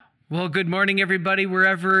Well, good morning, everybody,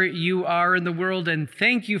 wherever you are in the world, and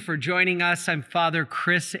thank you for joining us. I'm Father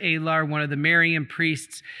Chris Alar, one of the Marian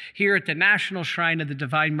priests here at the National Shrine of the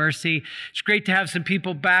Divine Mercy. It's great to have some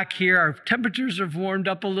people back here. Our temperatures have warmed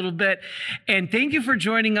up a little bit, and thank you for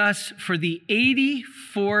joining us for the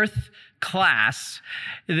 84th class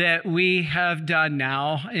that we have done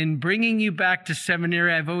now in bringing you back to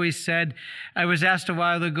seminary. I've always said, I was asked a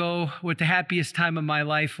while ago what the happiest time of my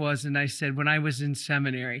life was, and I said, when I was in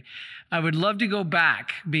seminary. I would love to go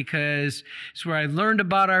back because it's where I learned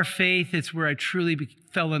about our faith. It's where I truly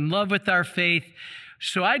fell in love with our faith.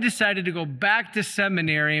 So I decided to go back to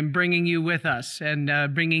seminary and bringing you with us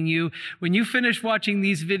and bringing you, when you finish watching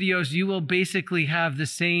these videos, you will basically have the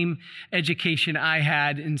same education I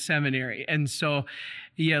had in seminary. And so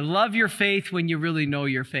you love your faith when you really know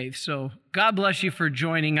your faith. So God bless you for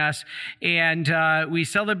joining us. And we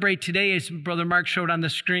celebrate today, as Brother Mark showed on the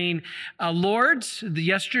screen, Lourdes.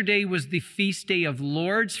 Yesterday was the feast day of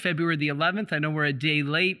Lourdes, February the 11th. I know we're a day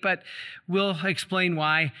late, but we'll explain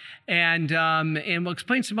why. And we'll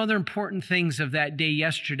explain some other important things of that day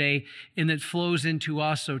yesterday and that flows into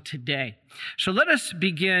also today. So let us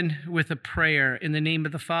begin with a prayer in the name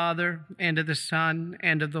of the Father, and of the Son,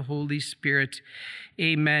 and of the Holy Spirit.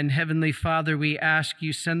 Amen. Heavenly Father, we ask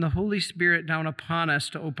you, send the Holy Spirit down upon us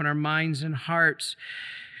to open our minds and hearts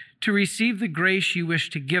to receive the grace you wish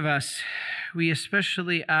to give us. We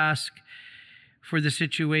especially ask for the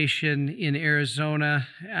situation in Arizona,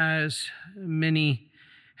 as many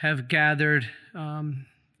have gathered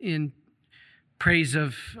in praise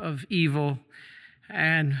of evil.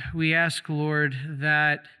 And we ask, Lord,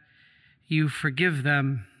 that you forgive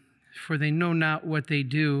them, for they know not what they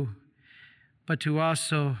do, but to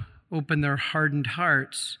also open their hardened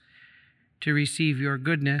hearts to receive your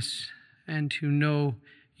goodness and to know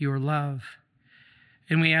your love.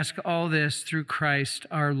 And we ask all this through Christ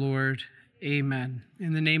our Lord. Amen.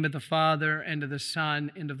 In the name of the Father, and of the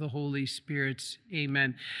Son, and of the Holy Spirit.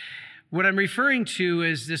 Amen. What I'm referring to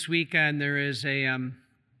is this weekend there is a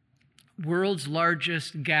world's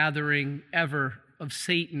largest gathering ever of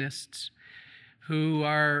Satanists who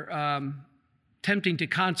are attempting to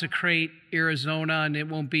consecrate Arizona, and it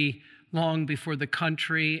won't be long before the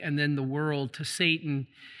country and then the world to Satan.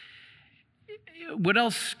 What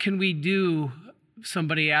else can we do?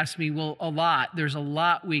 Somebody asked me, well, a lot. There's a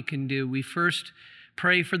lot we can do. We first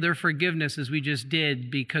pray for their forgiveness, as we just did,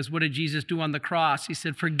 because what did Jesus do on the cross? He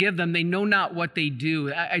said, forgive them. They know not what they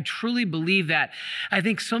do. I truly believe that. I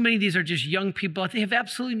think so many of these are just young people. They have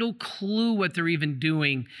absolutely no clue what they're even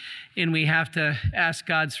doing, and we have to ask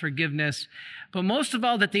God's forgiveness. But most of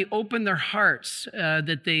all, that they open their hearts,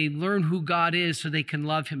 that they learn who God is so they can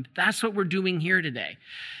love him. That's what we're doing here today.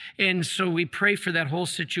 And so we pray for that whole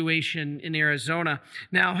situation in Arizona.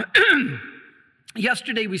 Now,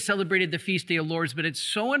 yesterday, we celebrated the Feast Day of Lourdes, but it's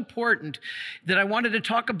so important that I wanted to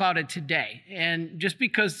talk about it today. And just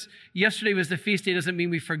because yesterday was the feast day doesn't mean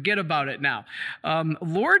we forget about it now.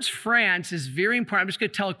 Lourdes, France is very important. I'm just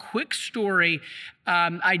going to tell a quick story.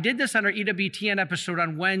 I did this on our EWTN episode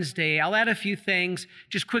on Wednesday. I'll add a few things,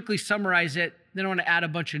 just quickly summarize it. Then I want to add a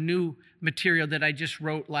bunch of new material that I just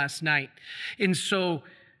wrote last night. And so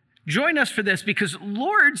join us for this, because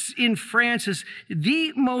Lourdes in France is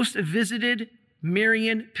the most visited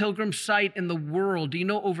Marian pilgrim site in the world. Do you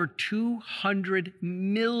know over 200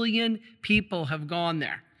 million people have gone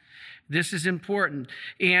there? This is important.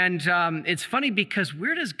 And it's funny because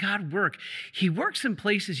where does God work? He works in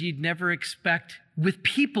places you'd never expect, with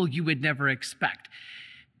people you would never expect.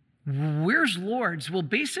 Where's Lourdes? Well,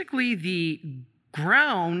 basically the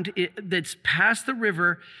ground that's past the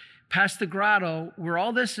river, past the grotto, where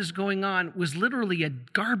all this is going on, was literally a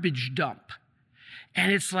garbage dump.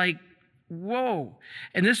 And it's like, whoa.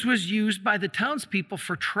 And this was used by the townspeople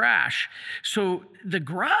for trash. So the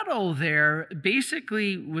grotto there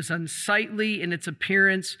basically was unsightly in its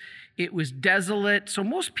appearance. It was desolate. So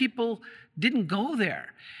most people didn't go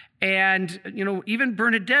there. And, even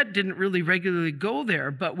Bernadette didn't really regularly go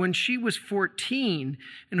there. But when she was 14,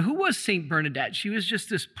 and who was St. Bernadette? She was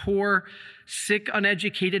just this poor, sick,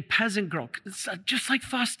 uneducated peasant girl, just like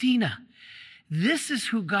Faustina. This is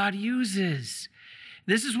who God uses.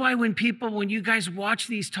 This is why when you guys watch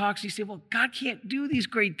these talks, you say, well, God can't do these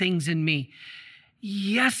great things in me.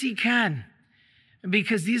 Yes, he can.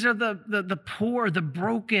 Because these are the poor, the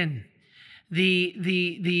broken,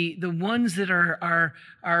 the ones that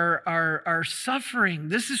are suffering.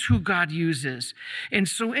 This is who God uses. And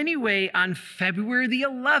so anyway, on February the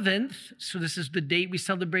 11th, so this is the date we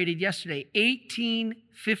celebrated yesterday,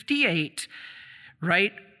 1858,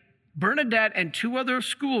 right? Bernadette and two other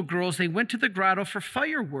schoolgirls, they went to the grotto for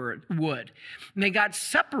firewood. And they got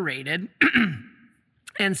separated,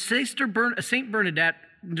 and St. Bernadette,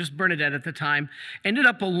 just Bernadette at the time, ended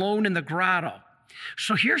up alone in the grotto.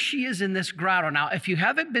 So here she is in this grotto. Now, if you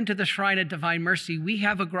haven't been to the Shrine of Divine Mercy, we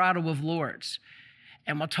have a grotto of Lourdes.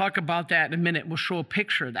 And we'll talk about that in a minute. We'll show a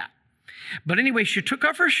picture of that. But anyway, she took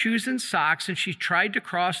off her shoes and socks, and she tried to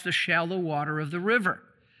cross the shallow water of the river.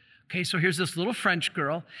 Okay, so here's this little French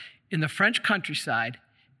girl in the French countryside,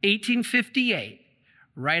 1858,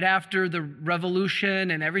 right after the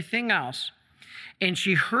revolution and everything else. And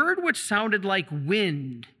she heard what sounded like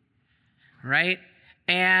wind, right?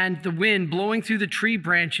 And the wind blowing through the tree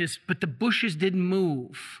branches, but the bushes didn't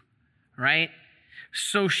move, right?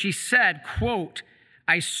 So she said, quote,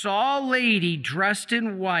 "I saw a lady dressed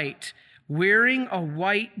in white, wearing a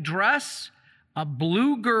white dress, a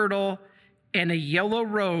blue girdle, and a yellow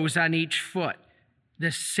rose on each foot,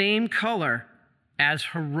 the same color as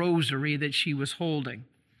her rosary that she was holding."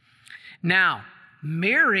 Now,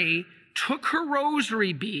 Mary took her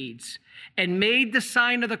rosary beads and made the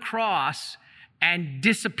sign of the cross and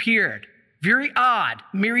disappeared. Very odd.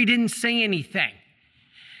 Mary didn't say anything.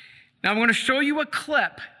 Now, I'm going to show you a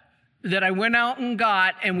clip that I went out and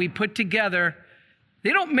got and we put together. They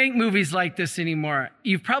don't make movies like this anymore.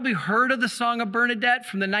 You've probably heard of the Song of Bernadette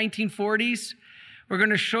from the 1940s. We're going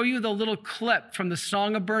to show you the little clip from the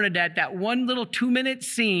Song of Bernadette, that one little 2-minute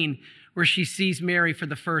scene where she sees Mary for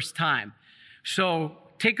the first time. So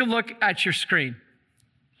take a look at your screen.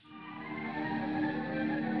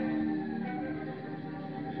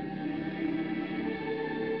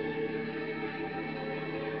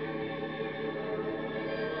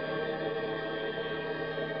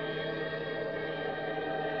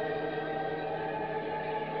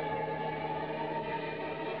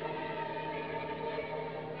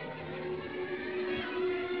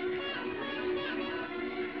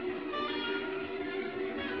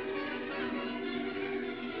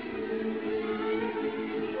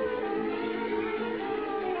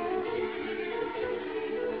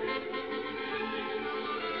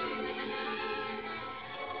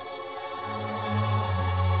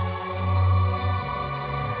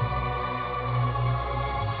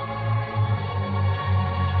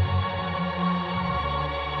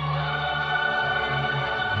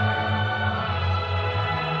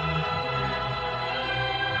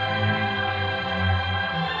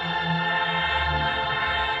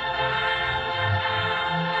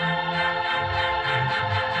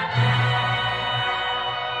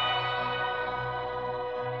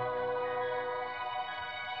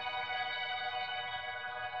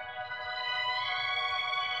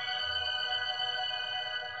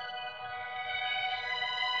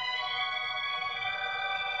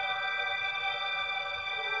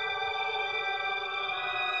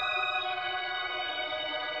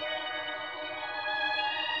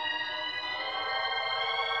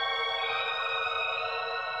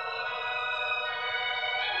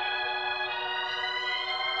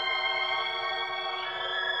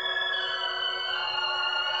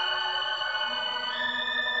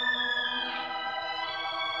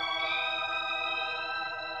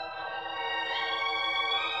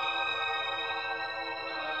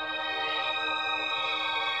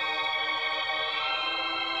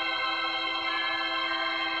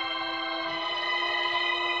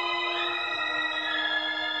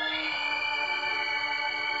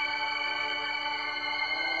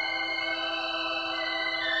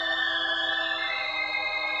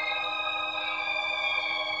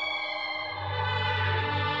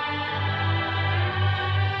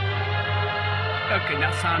 Okay,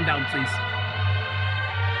 now sound down, please.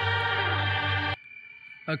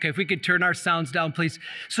 Okay, if we could turn our sounds down, please.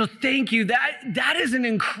 So thank you. That is an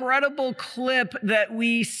incredible clip that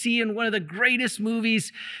we see in one of the greatest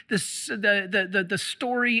movies, the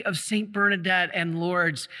story of St. Bernadette and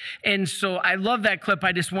Lourdes. And so I love that clip.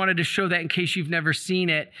 I just wanted to show that in case you've never seen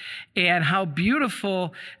it, and how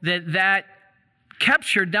beautiful that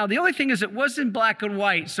captured. Now, the only thing is it was in black and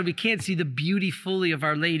white, so we can't see the beauty fully of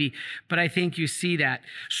Our Lady, but I think you see that.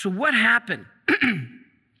 So what happened?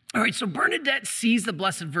 All right, so Bernadette sees the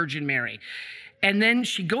Blessed Virgin Mary, and then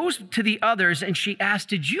she goes to the others and she asked,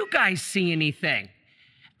 "Did you guys see anything?"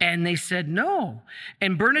 And they said no.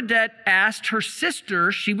 And Bernadette asked her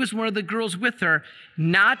sister, she was one of the girls with her,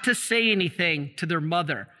 not to say anything to their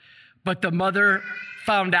mother. But the mother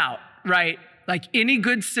found out, right? Like any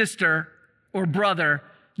good sister or brother,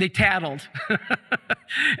 they tattled.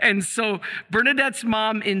 And so Bernadette's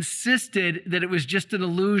mom insisted that it was just an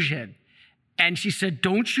illusion. And she said,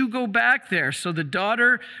 "Don't you go back there." So the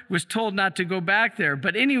daughter was told not to go back there.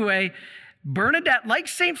 But anyway, Bernadette, like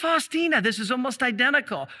St. Faustina, this is almost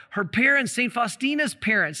identical. Her parents, St. Faustina's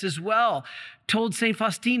parents as well, told St.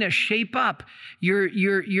 Faustina, shape up.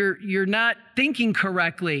 You're not thinking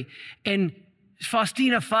correctly. And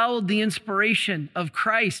Faustina followed the inspiration of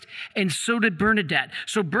Christ, and so did Bernadette.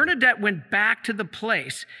 So Bernadette went back to the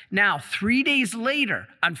place. Now, 3 days later,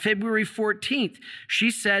 on February 14th, she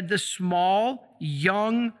said the small,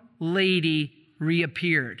 young lady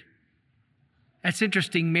reappeared. That's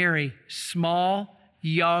interesting, Mary, small,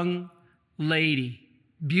 young lady,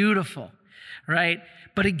 beautiful, right?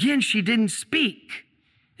 But again, she didn't speak.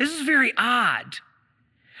 This is very odd.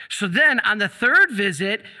 So then on the third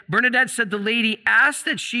visit, Bernadette said the lady asked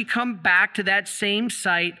that she come back to that same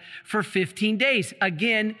site for 15 days.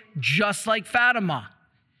 Again, just like Fatima.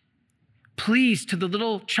 Please, to the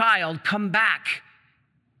little child, come back.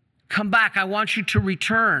 Come back. I want you to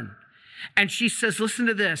return. And she says, listen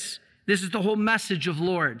to this. This is the whole message of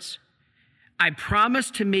Lourdes. I promise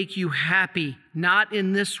to make you happy, not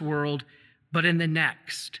in this world, but in the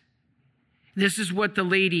next. This is what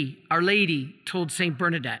Our Lady told St.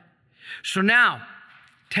 Bernadette. So now,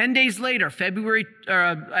 10 days later,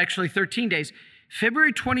 13 days,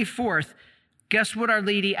 February 24th, guess what Our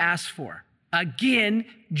Lady asked for? Again,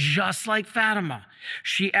 just like Fatima.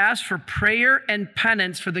 She asked for prayer and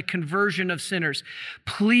penance for the conversion of sinners.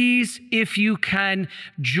 Please, if you can,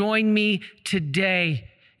 join me today.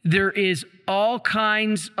 There is all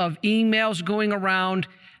kinds of emails going around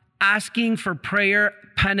asking for prayer,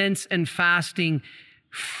 penance, and fasting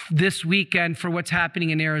this weekend for what's happening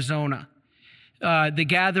in Arizona. The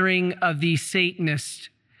gathering of these Satanists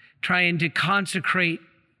trying to consecrate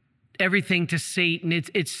everything to Satan.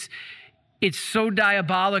 It's so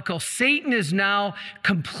diabolical. Satan is now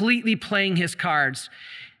completely playing his cards.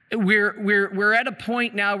 We're at a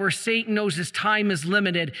point now where Satan knows his time is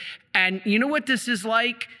limited. And you know what this is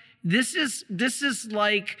like? This is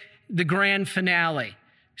like the grand finale.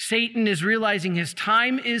 Satan is realizing his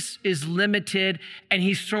time is limited, and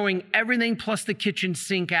he's throwing everything plus the kitchen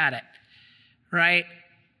sink at it, right?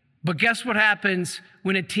 But guess what happens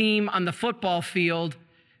when a team on the football field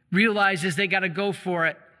realizes they got to go for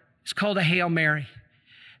it? It's called a Hail Mary.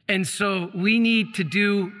 And so we need to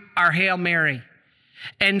do our Hail Mary.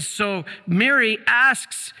 And so Mary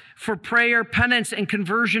asks for prayer, penance, and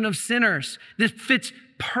conversion of sinners. This fits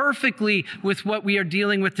perfectly with what we are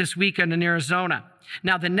dealing with this weekend in Arizona.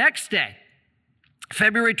 Now, the next day,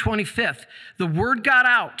 February 25th, the word got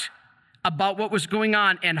out about what was going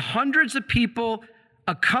on, and hundreds of people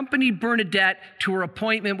accompanied Bernadette to her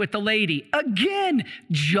appointment with the lady. Again,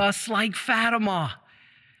 just like Fatima.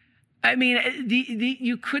 I mean,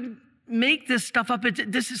 you couldn't make this stuff up.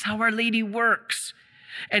 This is how Our Lady works.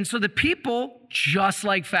 And so the people, just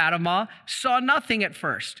like Fatima, saw nothing at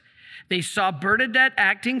first. They saw Bernadette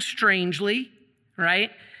acting strangely,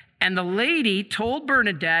 right? And the lady told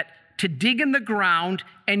Bernadette to dig in the ground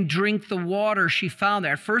and drink the water she found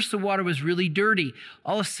there. At first, the water was really dirty.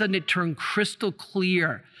 All of a sudden, it turned crystal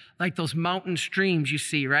clear, like those mountain streams you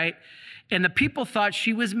see, right? And the people thought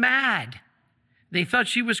she was mad. They thought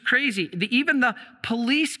she was crazy. Even the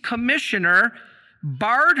police commissioner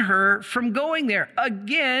barred her from going there.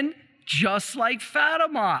 Again, just like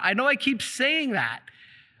Fatima. I know I keep saying that,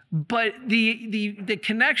 but the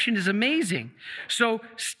connection is amazing. So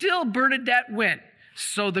still Bernadette went.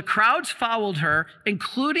 So the crowds followed her,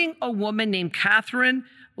 including a woman named Catherine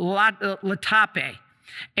Latape.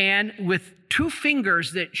 And with 2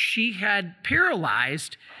 fingers that she had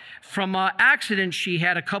paralyzed from an accident she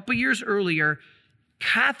had a couple years earlier,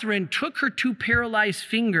 Catherine took her 2 paralyzed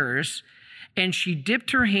fingers and she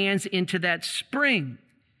dipped her hands into that spring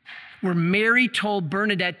where Mary told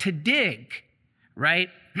Bernadette to dig, right?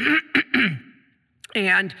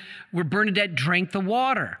 And where Bernadette drank the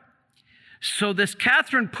water. So this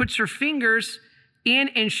Catherine puts her fingers in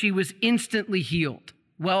and she was instantly healed.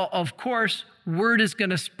 Well, of course, word is going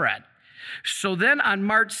to spread. So then on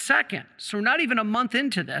March 2nd, so we're not even a month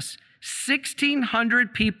into this,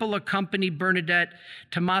 1,600 people accompanied Bernadette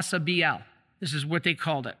to Massabielle. This is what they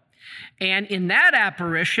called it. And in that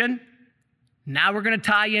apparition, now we're going to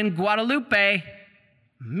tie in Guadalupe.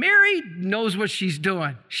 Mary knows what she's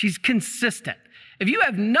doing. She's consistent. If you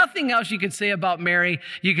have nothing else you can say about Mary,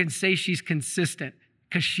 you can say she's consistent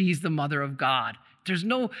because she's the mother of God. There's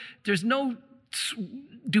no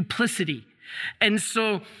duplicity. And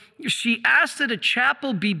so she asked that a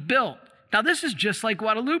chapel be built. Now, this is just like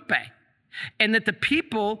Guadalupe, and that the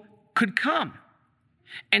people could come.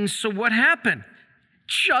 And so what happened?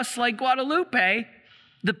 Just like Guadalupe,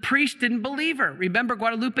 the priest didn't believe her. Remember,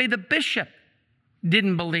 Guadalupe, the bishop,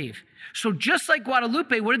 didn't believe. So just like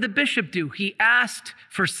Guadalupe, what did the bishop do? He asked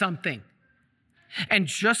for something. And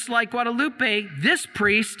just like Guadalupe, this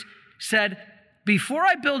priest said, before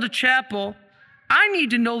I build a chapel, I need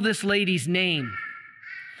to know this lady's name.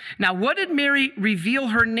 Now, what did Mary reveal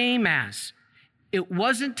her name as? It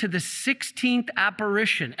wasn't to the 16th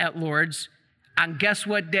apparition at Lourdes on guess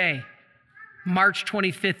what day? March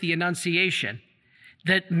 25th, the Annunciation,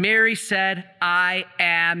 that Mary said, I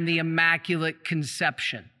am the Immaculate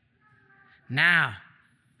Conception. Now,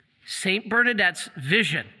 St. Bernadette's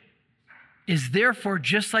vision is therefore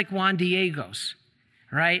just like Juan Diego's,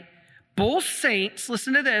 right? Both saints,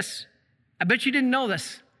 listen to this, I bet you didn't know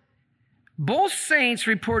this. Both saints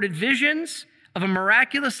reported visions of a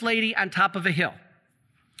miraculous lady on top of a hill.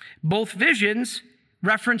 Both visions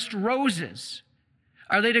referenced roses.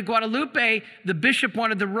 Our Lady of Guadalupe, the bishop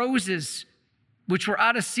wanted the roses, which were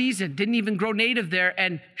out of season, didn't even grow native there,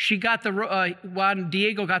 and she got Juan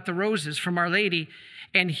Diego got the roses from Our Lady.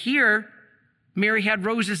 And here, Mary had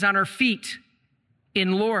roses on her feet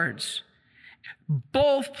in Lourdes.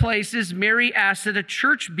 Both places, Mary asked that a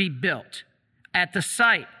church be built at the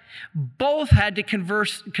site. Both had to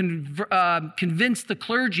convince the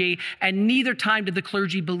clergy, and neither time did the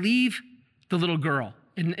clergy believe the little girl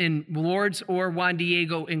in Lourdes or Juan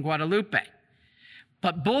Diego in Guadalupe.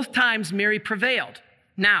 But both times Mary prevailed.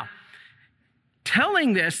 Now,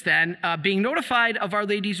 telling this then, being notified of Our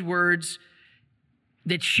Lady's words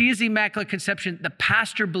that she is the Immaculate Conception, the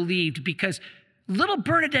pastor believed because little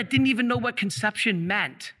Bernadette didn't even know what conception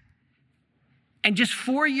meant. And just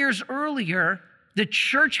 4 years earlier, the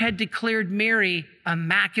church had declared Mary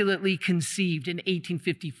immaculately conceived in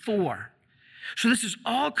 1854. So this is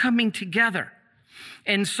all coming together.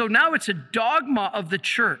 And so now it's a dogma of the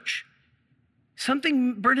church.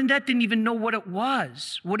 Something Bernadette didn't even know what it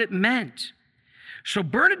was, what it meant. So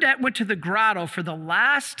Bernadette went to the grotto for the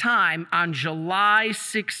last time on July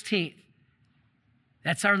 16th.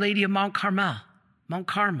 That's Our Lady of Mount Carmel,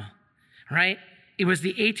 right? It was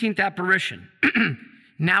the 18th apparition.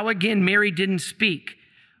 Now again, Mary didn't speak,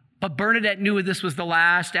 but Bernadette knew this was the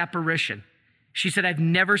last apparition. She said, I've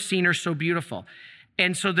never seen her so beautiful.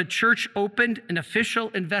 And so the church opened an official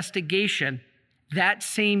investigation that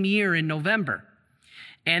same year in November.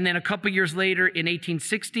 And then a couple years later, in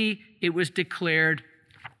 1860, it was declared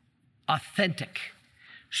authentic.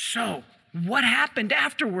 So what happened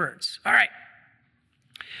afterwards? All right.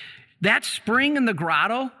 That spring in the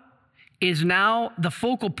grotto is now the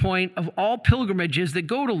focal point of all pilgrimages that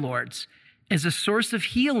go to Lourdes as a source of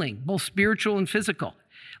healing, both spiritual and physical.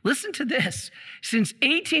 Listen to this. Since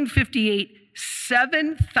 1858,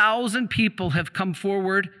 7,000 people have come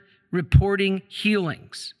forward reporting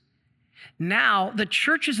healings. Now, the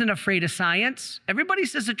church isn't afraid of science. Everybody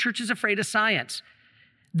says the church is afraid of science.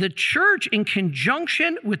 The church, in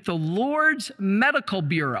conjunction with the Lourdes Medical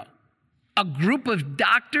Bureau, a group of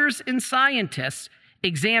doctors and scientists,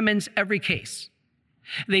 examines every case.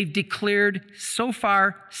 They've declared so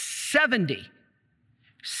far 70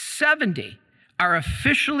 are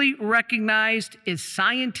officially recognized as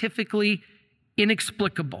scientifically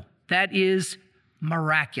inexplicable. That is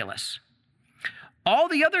miraculous. All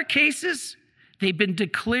the other cases, they've been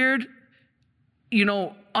declared,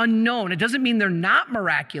 unknown. It doesn't mean they're not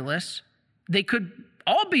miraculous. They could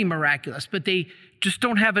all be miraculous, but they just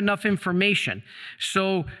don't have enough information.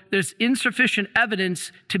 So there's insufficient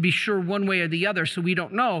evidence to be sure one way or the other, so we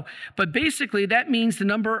don't know. But basically, that means the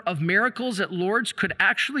number of miracles at Lourdes could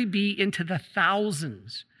actually be into the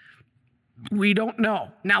thousands. We don't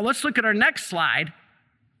know. Now let's look at our next slide.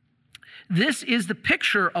 This is the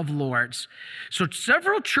picture of Lourdes. So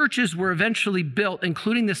several churches were eventually built,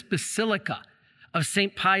 including this basilica of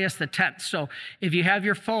St. Pius X. So if you have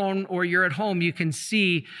your phone or you're at home, you can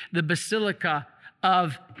see the basilica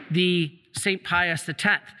of the St. Pius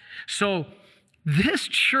X. So this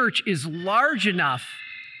church is large enough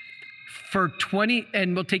for 20,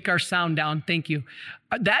 and we'll take our sound down, thank you.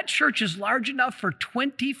 That church is large enough for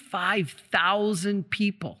 25,000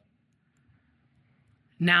 people.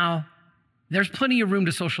 Now, there's plenty of room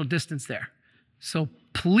to social distance there. So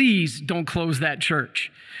please don't close that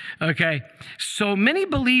church, okay? So many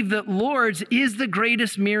believe that Lourdes is the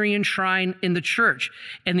greatest Marian shrine in the church,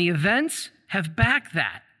 and the events have backed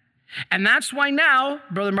that. And that's why now,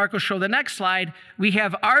 Brother Mark will show the next slide, we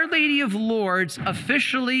have Our Lady of Lourdes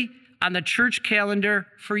officially on the church calendar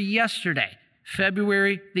for yesterday,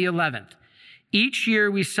 February the 11th. Each year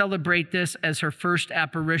we celebrate this as her first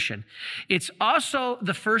apparition. It's also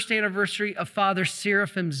the first anniversary of Father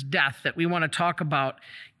Seraphim's death that we want to talk about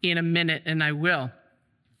in a minute, and I will.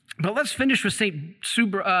 But let's finish with St.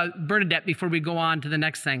 Bernadette before we go on to the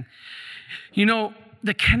next thing.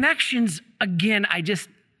 The connections, again, I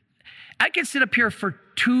could sit up here for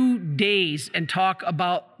 2 days and talk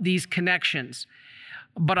about these connections,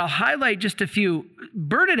 but I'll highlight just a few.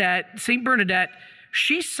 St. Bernadette,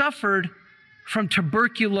 she suffered from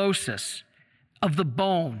tuberculosis of the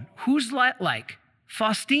bone. Who's that like?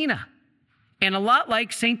 Faustina, and a lot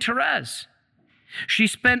like St. Therese. She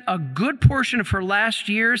spent a good portion of her last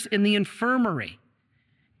years in the infirmary,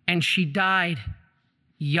 and she died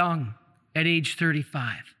young at age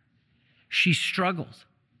 35. She struggled.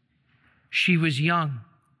 She was young.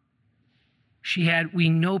 We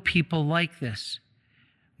know people like this.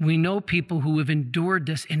 We know people who have endured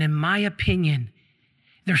this, and in my opinion,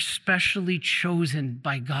 they're specially chosen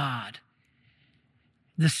by God.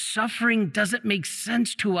 The suffering doesn't make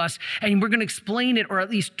sense to us, and we're going to explain it, or at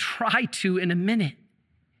least try to, in a minute.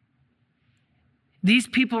 These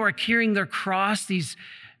people are carrying their cross, these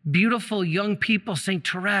beautiful young people, St.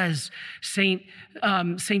 Therese, St.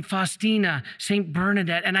 Faustina, St.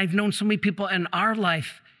 Bernadette, and I've known so many people in our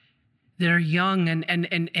life that are young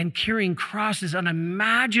and carrying crosses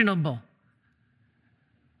unimaginable.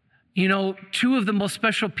 You know, 2 of the most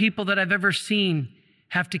special people that I've ever seen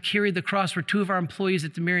have to carry the cross were 2 of our employees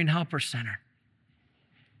at the Marian Helper Center.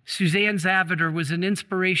 Suzanne Zaviter was an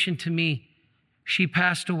inspiration to me. She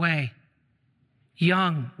passed away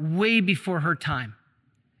young, way before her time.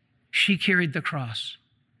 She carried the cross.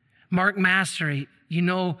 Mark Massery, you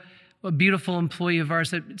know, a beautiful employee of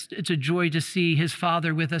ours. It's a joy to see his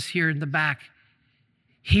father with us here in the back.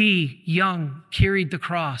 He, young, carried the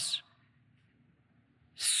cross.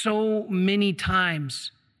 So many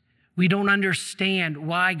times we don't understand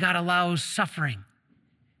why God allows suffering.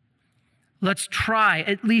 Let's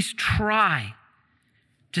at least try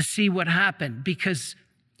to see what happened, because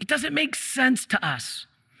it doesn't make sense to us.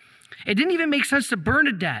 It didn't even make sense to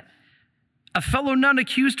Bernadette. A fellow nun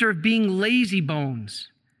accused her of being lazy bones.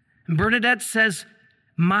 And Bernadette says,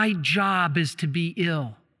 my job is to be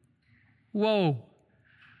ill. Whoa.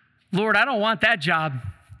 Lord, I don't want that job.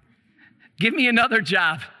 Give me another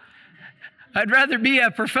job. I'd rather be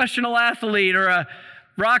a professional athlete or a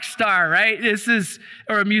rock star, right?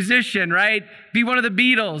 Or a musician, right? Be one of the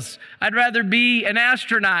Beatles. I'd rather be an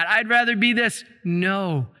astronaut. I'd rather be this.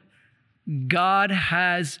 No, God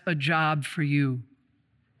has a job for you.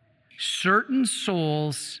 Certain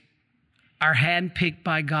souls are handpicked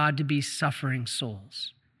by God to be suffering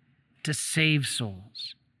souls, to save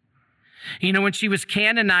souls. You know, when she was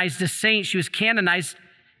canonized a saint, she was canonized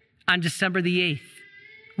on December the 8th.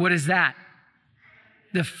 What is that?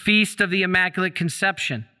 The Feast of the Immaculate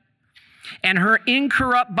Conception. And her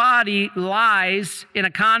incorrupt body lies in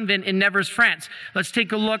a convent in Nevers, France. Let's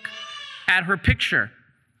take a look at her picture.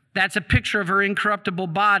 That's a picture of her incorruptible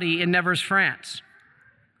body in Nevers, France.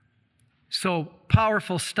 So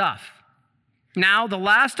powerful stuff. Now, the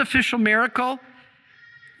last official miracle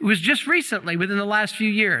was just recently, within the last few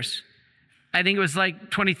years. I think it was like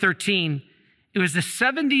 2013. It was the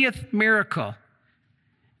 70th miracle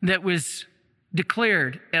that was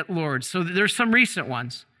declared at Lourdes. So there's some recent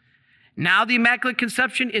ones. Now the Immaculate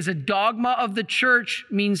Conception is a dogma of the church,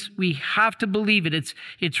 means we have to believe it.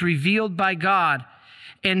 It's revealed by God.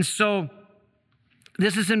 And so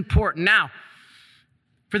this is important. Now,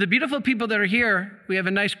 for the beautiful people that are here, we have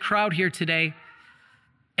a nice crowd here today.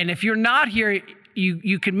 And if you're not here,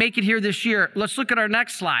 you can make it here this year. Let's look at our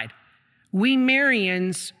next slide. We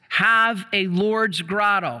Marians have a Lourdes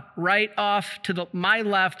grotto right off to my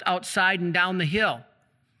left outside and down the hill.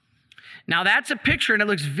 Now that's a picture, and it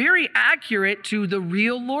looks very accurate to the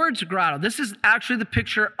real Lourdes grotto. This is actually the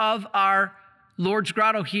picture of our Lourdes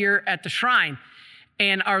grotto here at the shrine.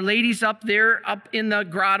 And Our Lady's up there, up in the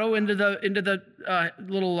grotto, into the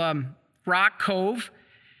little rock cove.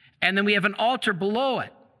 And then we have an altar below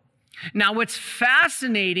it. Now, what's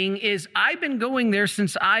fascinating is I've been going there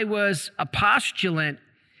since I was a postulant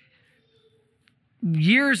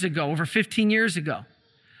years ago, over 15 years ago,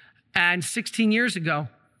 and 16 years ago.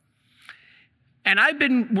 And I've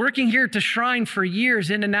been working here at the shrine for years,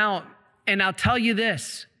 in and out. And I'll tell you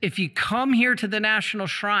this, if you come here to the National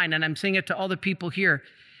Shrine, and I'm saying it to all the people here,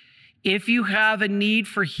 if you have a need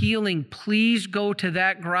for healing, please go to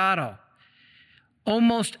that grotto.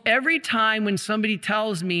 Almost every time when somebody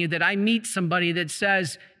tells me that I meet somebody that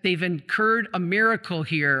says they've incurred a miracle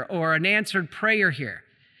here or an answered prayer here,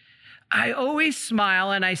 I always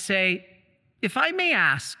smile and I say, if I may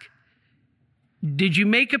ask, did you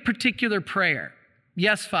make a particular prayer?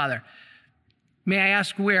 Yes, Father. May I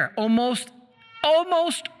ask where? Almost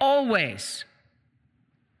always,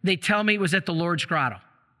 they tell me it was at the Lourdes grotto.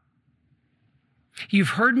 You've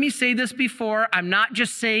heard me say this before. I'm not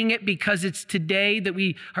just saying it because it's today that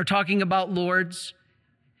we are talking about Lourdes.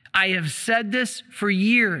 I have said this for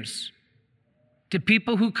years. to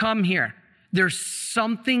people who come here, there's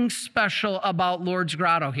something special about Lourdes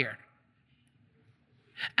Grotto here.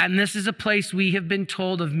 And this is a place we have been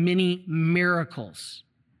told of many miracles.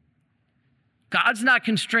 God's not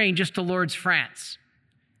constrained just to Lourdes, France.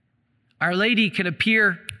 Our Lady can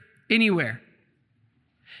appear anywhere.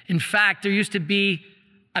 In fact, there used to be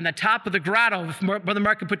on the top of the grotto, if Brother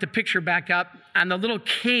Mark could put the picture back up, on the little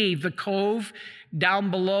cave, the cove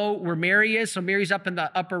down below where Mary is. So Mary's up in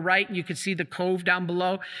the upper right, and you can see the cove down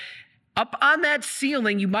below. Up on that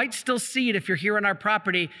ceiling, you might still see it if you're here on our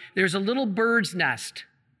property, there's a little bird's nest.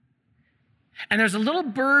 And there's a little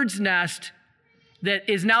bird's nest that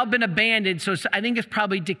has now been abandoned, so I think it's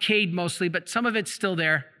probably decayed mostly, but some of it's still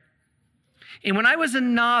there. And when I was a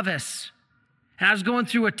novice, and I was going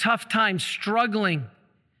through a tough time, struggling,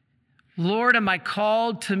 Lord, am I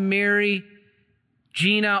called to marry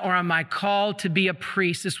Gina, or am I called to be a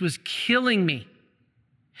priest? This was killing me.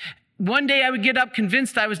 One day I would get up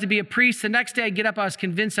convinced I was to be a priest. The next day I'd get up, I was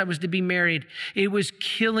convinced I was to be married. It was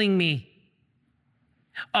killing me.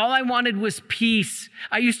 All I wanted was peace.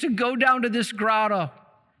 I used to go down to this grotto.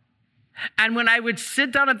 And when I would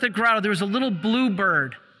sit down at the grotto, there was a little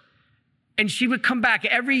bluebird. And she would come back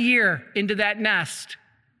every year into that nest.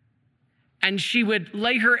 And she would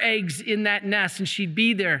lay her eggs in that nest, and she'd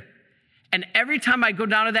be there. And every time I go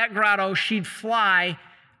down to that grotto, she'd fly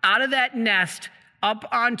out of that nest up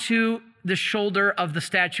onto the shoulder of the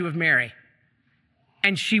statue of Mary.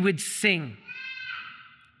 And she would sing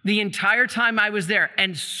the entire time I was there.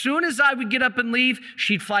 And soon as I would get up and leave,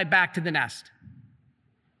 she'd fly back to the nest.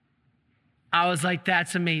 I was like,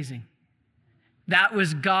 that's amazing. That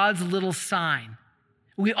was God's little sign.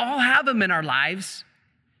 We all have them in our lives.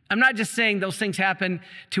 I'm not just saying those things happen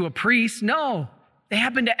to a priest. No, they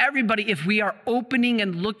happen to everybody if we are opening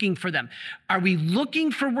and looking for them. Are we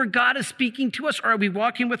looking for where God is speaking to us, or are we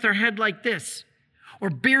walking with our head like this, or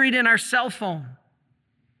buried in our cell phone?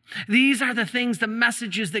 These are the things, the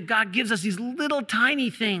messages that God gives us, these little tiny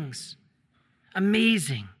things.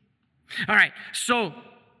 Amazing. All right, so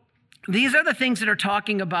these are the things that are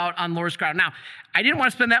talking about on Lourdes Grotto. Now, I didn't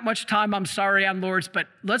want to spend that much time, I'm sorry, on Lourdes, but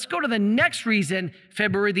let's go to the next reason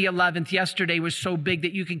February the 11th, yesterday, was so big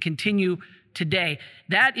that you can continue today.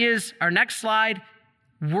 That is our next slide,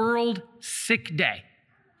 World Sick Day.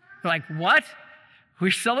 We're like, what?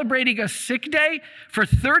 We're celebrating a sick day? For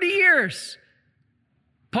 30 years.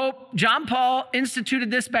 Pope John Paul instituted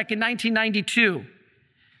this back in 1992.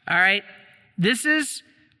 All right, this is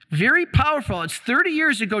very powerful. It's 30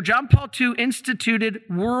 years ago, John Paul II instituted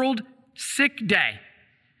World Sick Day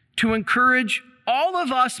to encourage all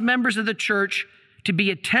of us members of the church to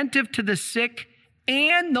be attentive to the sick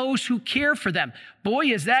and those who care for them. Boy,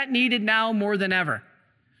 is that needed now more than ever.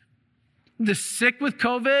 The sick with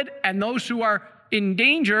COVID and those who are in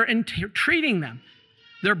danger and treating them.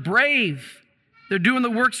 They're brave. They're doing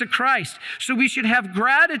the works of Christ. So we should have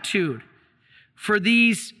gratitude for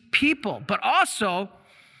these people. But also,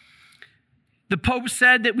 the Pope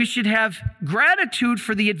said that we should have gratitude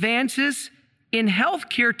for the advances in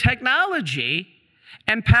healthcare technology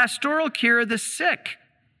and pastoral care of the sick,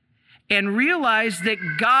 and realize that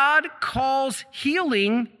God calls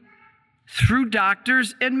healing through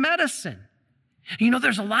doctors and medicine. You know,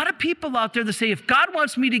 there's a lot of people out there that say, if God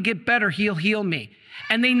wants me to get better, he'll heal me.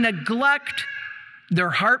 And they neglect their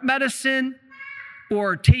heart medicine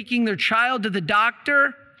or taking their child to the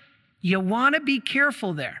doctor. You want to be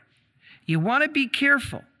careful there. You want to be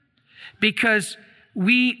careful, because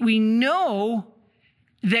we know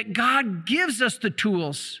that God gives us the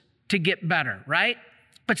tools to get better, right?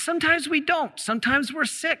 But sometimes we don't. Sometimes we're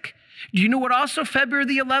sick. Do you know what also February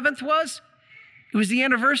the 11th was? It was the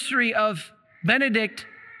anniversary of Benedict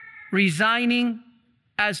resigning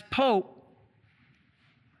as Pope,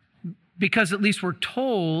 because at least we're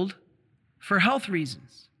told for health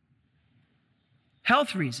reasons.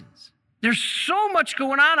 Health reasons. There's so much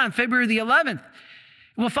going on February the 11th.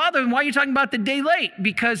 Well, Father, why are you talking about the day late?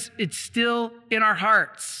 Because it's still in our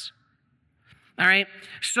hearts. All right?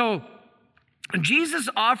 So Jesus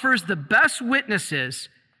offers the best witnesses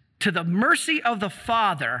to the mercy of the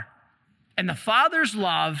Father and the Father's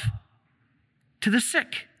love to the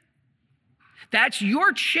sick. That's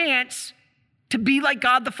your chance to be like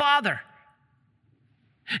God the Father.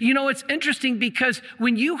 You know, it's interesting because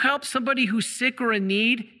when you help somebody who's sick or in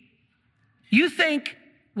need, you think,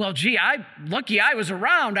 well, gee, I'm lucky I was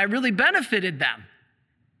around. I really benefited them.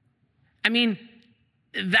 I mean,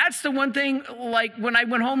 that's the one thing, like when I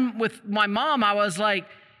went home with my mom, I was like,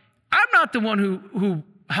 I'm not the one who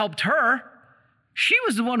helped her. She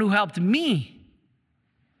was the one who helped me.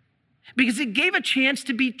 Because it gave a chance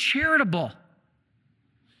to be charitable.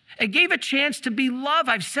 It gave a chance to be loved.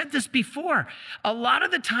 I've said this before. A lot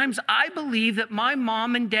of the times I believe that my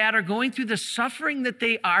mom and dad are going through the suffering that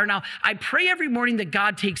they are. Now, I pray every morning that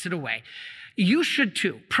God takes it away. You should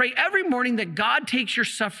too. Pray every morning that God takes your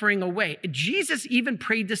suffering away. Jesus even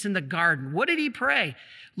prayed this in the garden. What did he pray?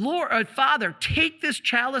 Lord, Father, take this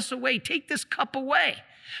chalice away. Take this cup away.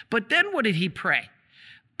 But then what did he pray?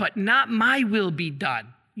 But not my will be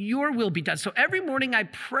done. Your will be done. So every morning I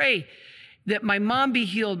pray that my mom be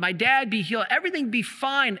healed, my dad be healed, everything be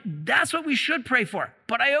fine. That's what we should pray for.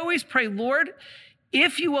 But I always pray, Lord,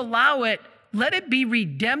 if you allow it, let it be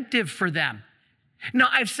redemptive for them. Now,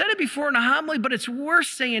 I've said it before in a homily, but it's worth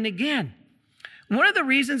saying again. One of the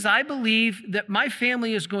reasons I believe that my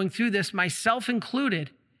family is going through this, myself included,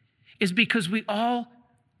 is because we all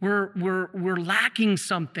were lacking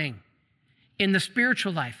something in the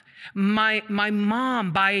spiritual life. My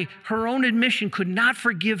mom, by her own admission, could not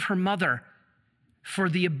forgive her mother for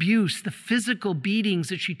the abuse, the physical beatings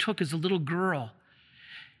that she took as a little girl.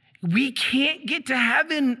 We can't get to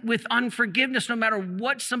heaven with unforgiveness no matter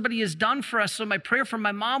what somebody has done for us. So my prayer for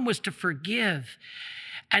my mom was to forgive.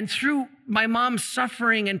 And through my mom's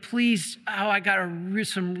suffering, and please, I got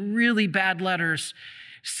some really bad letters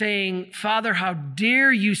saying, Father, how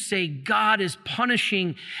dare you say God is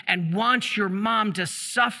punishing and wants your mom to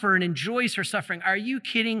suffer and enjoys her suffering. Are you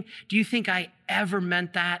kidding? Do you think I ever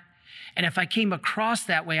meant that? And if I came across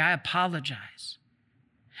that way, I apologize.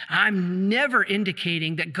 I'm never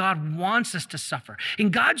indicating that God wants us to suffer. In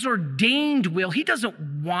God's ordained will, he doesn't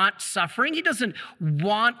want suffering. He doesn't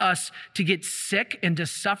want us to get sick and to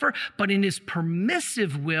suffer, but in his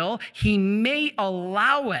permissive will, he may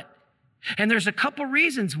allow it. And there's a couple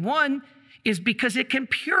reasons. One is because it can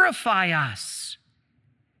purify us.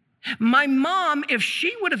 My mom, if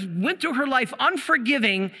she would have went through her life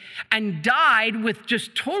unforgiving and died with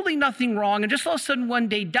just totally nothing wrong, and just all of a sudden one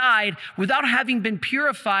day died without having been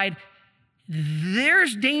purified,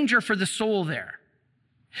 there's danger for the soul there.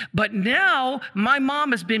 But now my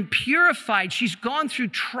mom has been purified. She's gone through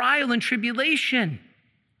trial and tribulation.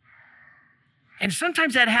 And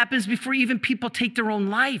sometimes that happens before even people take their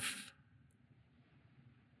own life.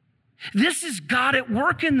 This is God at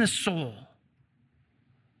work in the soul.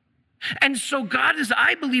 And so God is,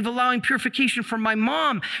 I believe, allowing purification for my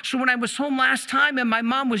mom. So when I was home last time and my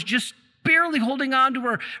mom was just barely holding on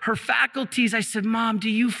to her faculties, I said, Mom, do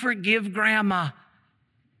you forgive Grandma?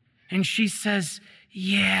 And she says,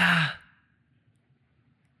 yeah.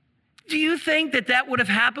 Do you think that that would have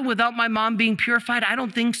happened without my mom being purified? I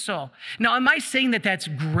don't think so. Now, am I saying that that's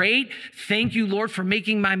great? Thank you, Lord, for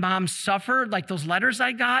making my mom suffer like those letters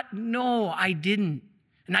I got? No, I didn't.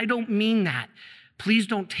 And I don't mean that. Please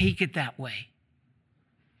don't take it that way.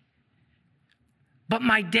 But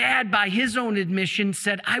my dad, by his own admission,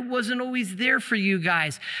 said, I wasn't always there for you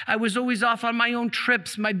guys. I was always off on my own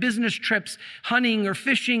trips, my business trips, hunting or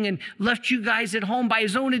fishing, and left you guys at home by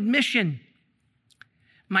his own admission.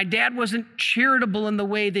 My dad wasn't charitable in the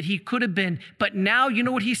way that he could have been. But now, you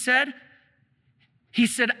know what he said? He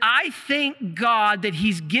said, I thank God that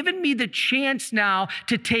he's given me the chance now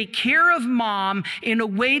to take care of Mom in a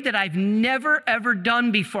way that I've never, ever done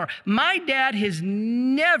before. My dad has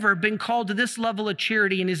never been called to this level of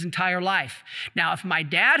charity in his entire life. Now, if my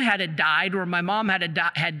dad had died or my mom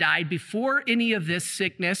had died before any of this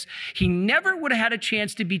sickness, he never would have had a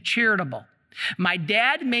chance to be charitable. My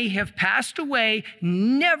dad may have passed away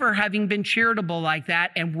never having been charitable like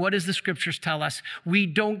that. And what does the scriptures tell us? We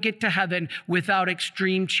don't get to heaven without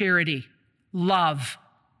extreme charity, love.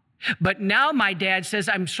 But now my dad says,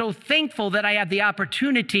 I'm so thankful that I have the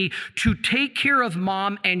opportunity to take care of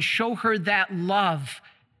Mom and show her that love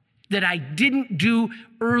that I didn't do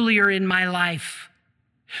earlier in my life.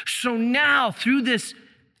 So now through this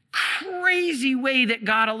crazy way that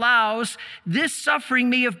God allows, this suffering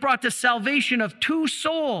may have brought the salvation of two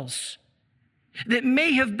souls that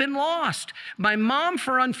may have been lost. My mom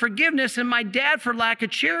for unforgiveness and my dad for lack of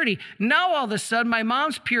charity. Now all of a sudden, my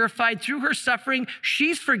mom's purified through her suffering.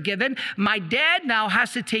 She's forgiven. My dad now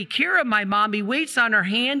has to take care of my mom. He waits on her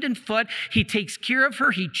hand and foot. He takes care of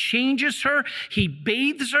her. He changes her. He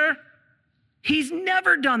bathes her. He's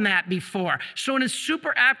never done that before. So in a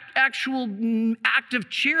super actual act of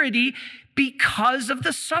charity, because of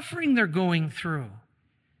the suffering they're going through.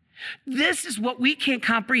 This is what we can't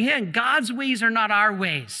comprehend. God's ways are not our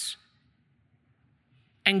ways.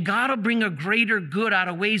 And God will bring a greater good out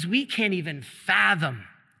of ways we can't even fathom.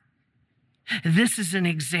 This is an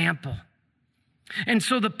example. And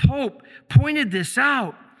so the Pope pointed this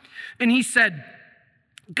out, and he said,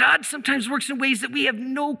 God sometimes works in ways that we have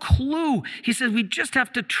no clue. He says we just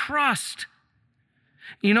have to trust.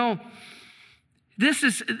 You know, This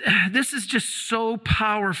is just so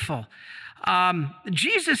powerful.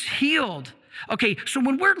 Jesus healed. Okay, so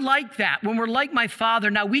when we're like that, when we're like my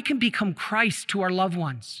Father, now we can become Christ to our loved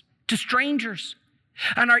ones, to strangers.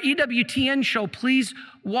 On our EWTN show, please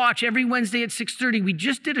watch every Wednesday at 6:30. We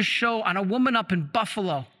just did a show on a woman up in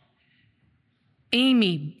Buffalo,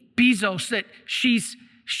 Amy Bezos, that she's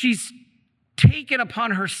taken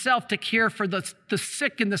upon herself to care for the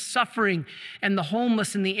sick and the suffering and the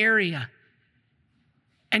homeless in the area.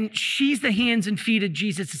 And she's the hands and feet of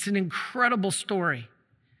Jesus. It's an incredible story.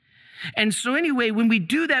 And so anyway, when we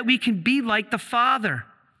do that, we can be like the Father.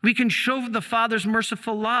 We can show the Father's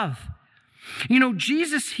merciful love. You know,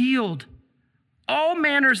 Jesus healed all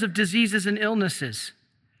manners of diseases and illnesses.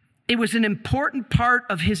 It was an important part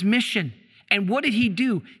of his mission. And what did he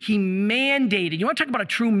do? He mandated. You want to talk about a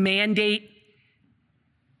true mandate?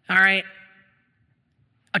 All right.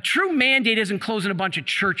 A true mandate isn't closing a bunch of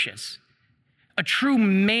churches. A true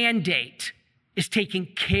mandate is taking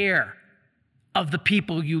care of the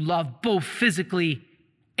people you love, both physically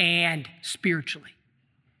and spiritually,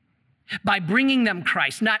 by bringing them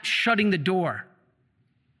Christ, not shutting the door.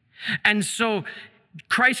 And so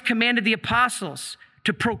Christ commanded the apostles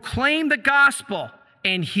to proclaim the gospel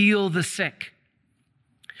and heal the sick.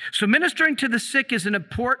 So ministering to the sick is an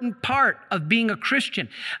important part of being a Christian.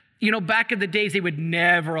 You know, back in the days, they would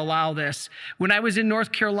never allow this. When I was in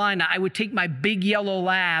North Carolina, I would take my big yellow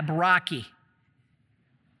lab, Rocky,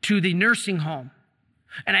 to the nursing home.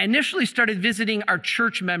 And I initially started visiting our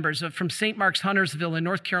church members from St. Mark's Huntersville in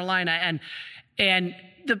North Carolina. And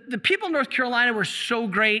the people in North Carolina were so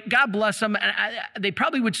great. God bless them. And they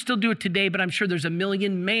probably would still do it today, but I'm sure there's a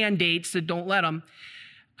million mandates that don't let them.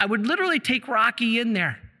 I would literally take Rocky in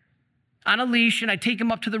there on a leash, and I'd take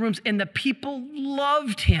him up to the rooms, and the people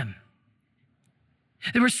loved him.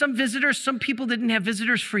 There were some visitors, some people didn't have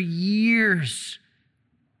visitors for years,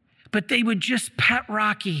 but they would just pet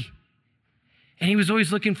Rocky. And he was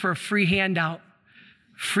always looking for a free handout,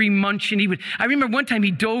 free munch. And I remember one time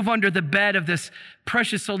he dove under the bed of this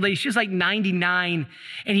precious old lady. She was like 99,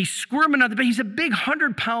 and he's squirming under the bed. He's a big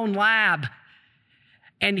 100-pound lab.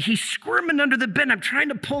 And he's squirming under the bed. I'm trying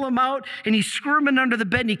to pull him out, and he's squirming under the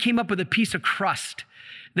bed, and he came up with a piece of crust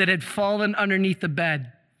that had fallen underneath the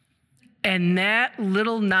bed. And that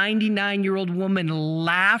little 99-year-old woman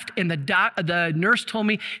laughed, and the nurse told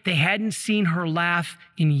me they hadn't seen her laugh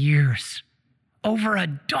in years over a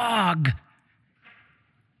dog.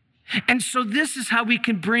 And so this is how we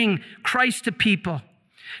can bring Christ to people,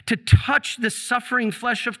 to touch the suffering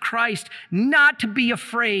flesh of Christ, not to be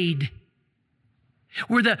afraid.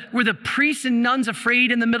 Were the priests and nuns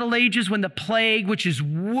afraid in the Middle Ages when the plague, which is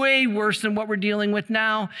way worse than what we're dealing with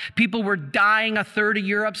now, people were dying? A third of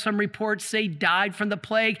Europe, some reports say, died from the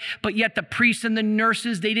plague. But yet the priests and the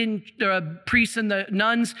nurses, the priests and the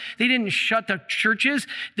nuns, they didn't shut the churches.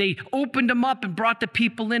 They opened them up and brought the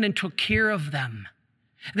people in and took care of them.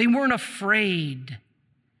 They weren't afraid.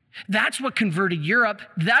 That's what converted Europe.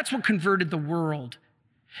 That's what converted the world.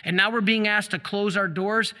 And now we're being asked to close our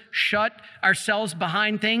doors, shut ourselves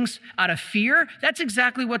behind things out of fear. That's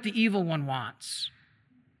exactly what the evil one wants.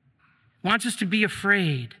 Wants us to be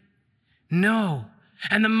afraid. No.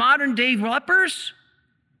 And the modern day lepers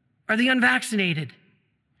are the unvaccinated.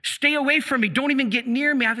 Stay away from me. Don't even get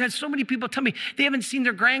near me. I've had so many people tell me they haven't seen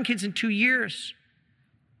their grandkids in 2 years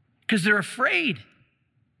because they're afraid.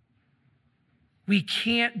 We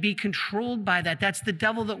can't be controlled by that. That's the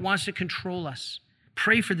devil that wants to control us.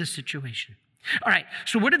 Pray for this situation. All right,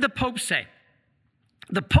 so what did the Pope say?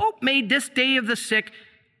 The Pope made this Day of the Sick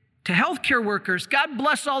to healthcare workers. God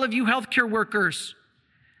bless all of you healthcare workers.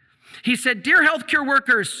 He said, "Dear healthcare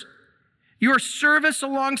workers, your service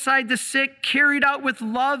alongside the sick, carried out with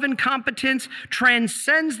love and competence,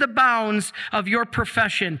 transcends the bounds of your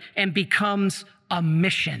profession and becomes a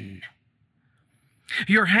mission.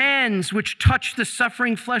 Your hands, which touch the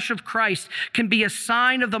suffering flesh of Christ, can be a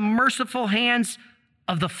sign of the merciful hands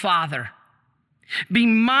of the Father. Be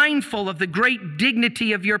mindful of the great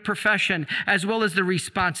dignity of your profession, as well as the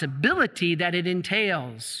responsibility that it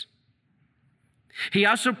entails." He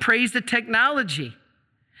also praised the technology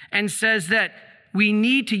and says that we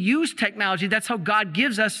need to use technology. That's how God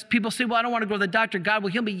gives us. People say, well, I don't want to go to the doctor. God will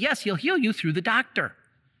heal me. Yes, he'll heal you through the doctor,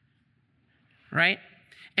 right?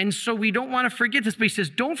 And so we don't want to forget this. But he says,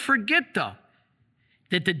 don't forget, though,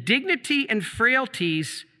 that the dignity and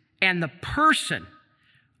frailties and the person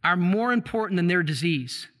are more important than their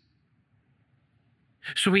disease.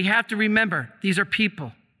 So we have to remember, these are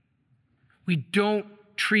people. We don't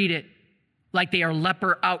treat it like they are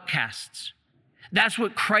leper outcasts. That's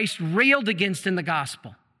what Christ railed against in the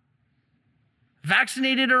gospel.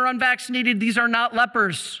 Vaccinated or unvaccinated, these are not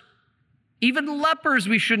lepers. Even lepers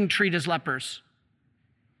we shouldn't treat as lepers.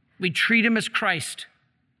 We treat them as Christ.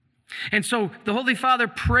 And so the Holy Father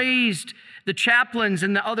praised the chaplains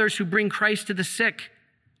and the others who bring Christ to the sick.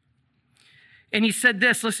 And he said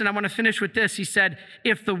this, listen, I want to finish with this. He said,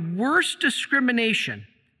 if the worst discrimination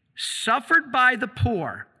suffered by the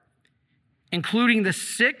poor, including the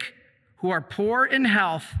sick who are poor in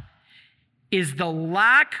health, is the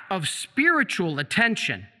lack of spiritual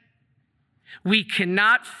attention, we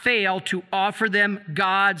cannot fail to offer them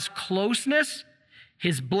God's closeness,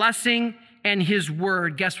 his blessing, and his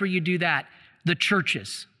word. Guess where you do that? The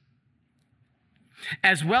churches.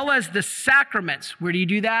 As well as the sacraments. Where do you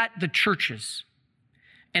do that? The churches.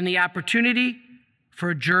 And the opportunity for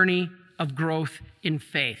a journey of growth in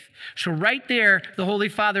faith. So right there, the Holy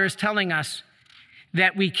Father is telling us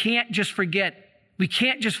that we can't just forget, we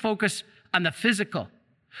can't just focus on the physical.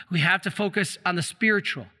 We have to focus on the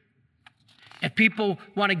spiritual. If people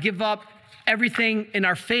want to give up everything in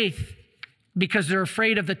our faith because they're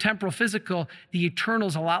afraid of the temporal physical, the eternal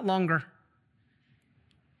is a lot longer.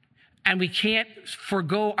 And we can't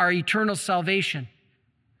forego our eternal salvation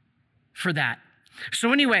for that.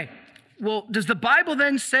 So anyway, well, does the Bible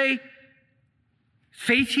then say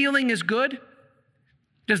faith healing is good?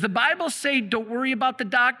 Does the Bible say don't worry about the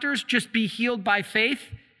doctors, just be healed by faith?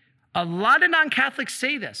 A lot of non-Catholics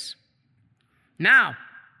say this. Now,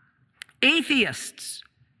 atheists,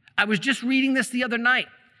 I was just reading this the other night.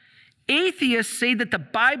 Atheists say that the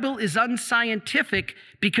Bible is unscientific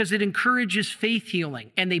because it encourages faith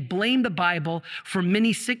healing, and they blame the Bible for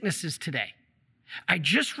many sicknesses today. I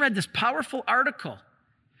just read this powerful article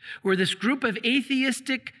where this group of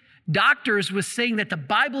atheistic doctors was saying that the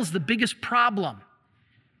Bible's the biggest problem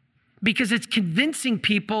because it's convincing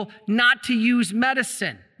people not to use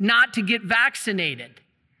medicine, not to get vaccinated.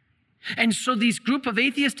 And so these group of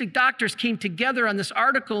atheistic doctors came together on this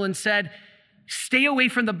article and said, stay away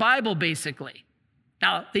from the Bible, basically.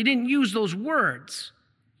 Now, they didn't use those words,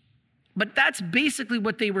 but that's basically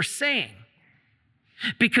what they were saying.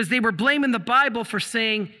 Because they were blaming the Bible for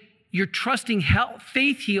saying, you're trusting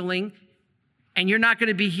faith healing and you're not going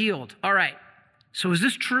to be healed. All right, so is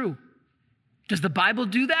this true? Does the Bible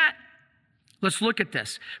do that? Let's look at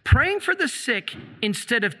this. Praying for the sick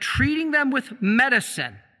instead of treating them with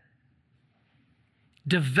medicine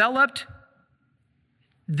developed,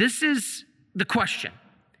 this is the question.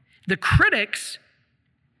 The critics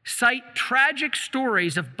cite tragic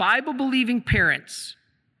stories of Bible-believing parents,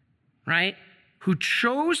 right, who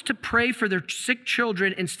chose to pray for their sick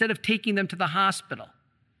children instead of taking them to the hospital,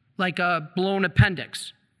 like a blown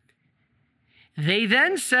appendix. They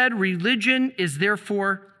then said religion is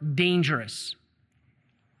therefore dangerous.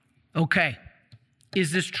 Okay,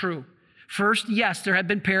 is this true? First, yes, there have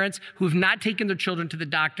been parents who have not taken their children to the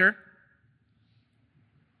doctor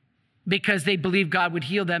because they believed God would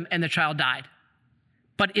heal them and the child died.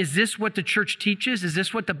 But is this what the church teaches? Is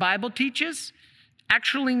this what the Bible teaches?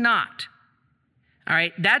 Actually not. All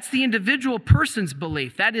right, that's the individual person's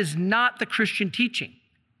belief. That is not the Christian teaching.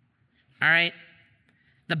 All right,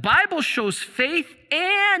 the Bible shows faith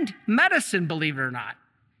and medicine, believe it or not.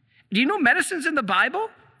 Do you know medicine's in the Bible?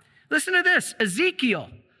 Listen to this. Ezekiel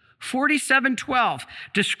 47:12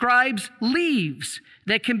 describes leaves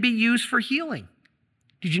that can be used for healing.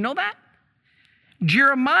 Did you know that?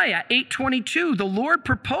 Jeremiah 8:22, the Lord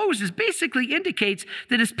proposes, basically indicates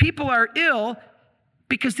that his people are ill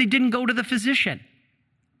because they didn't go to the physician.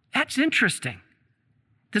 That's interesting.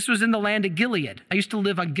 This was in the land of Gilead. I used to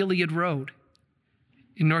live on Gilead Road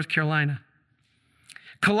in North Carolina.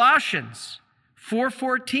 Colossians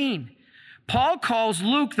 4:14, Paul calls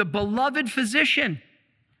Luke the beloved physician.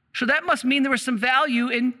 So that must mean there was some value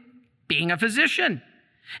in being a physician.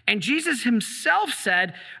 And Jesus himself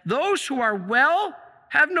said, those who are well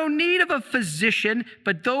have no need of a physician,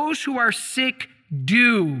 but those who are sick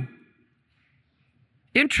do.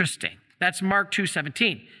 Interesting. That's Mark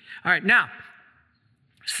 2:17. All right, now,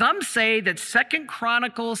 some say that 2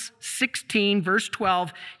 Chronicles 16, verse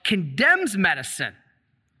 12, condemns medicine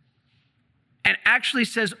and actually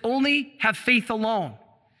says only have faith alone.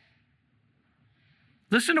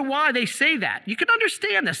 Listen to why they say that. You can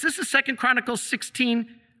understand this. This is 2 Chronicles 16,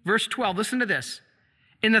 verse 12. Listen to this.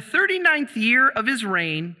 In the 39th year of his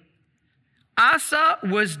reign, Asa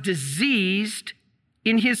was diseased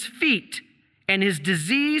in his feet, and his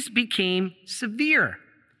disease became severe.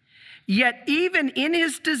 Yet even in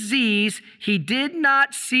his disease, he did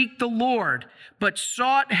not seek the Lord, but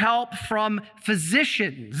sought help from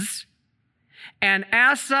physicians. And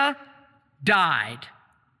Asa died,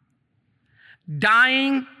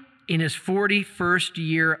 dying in his 41st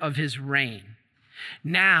year of his reign.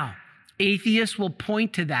 Now, atheists will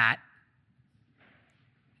point to that.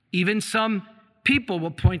 Even some people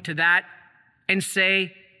will point to that and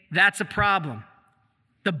say, that's a problem.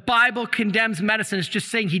 The Bible condemns medicine. It's just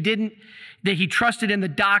saying that he trusted in the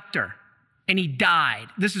doctor and he died.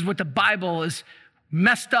 This is what the Bible is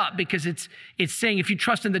messed up, because it's saying if you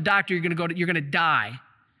trust in the doctor, you're going to die.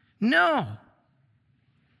 No.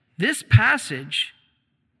 This passage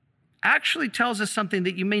actually tells us something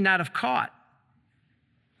that you may not have caught.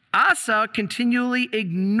 Asa continually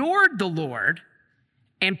ignored the Lord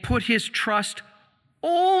and put his trust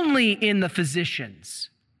only in the physicians,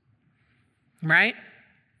 right?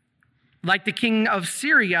 Like the king of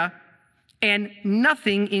Syria, and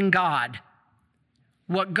nothing in God.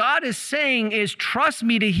 What God is saying is, trust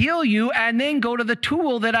me to heal you, and then go to the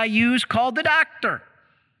tool that I use called the doctor.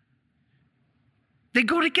 They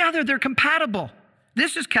go together, they're compatible.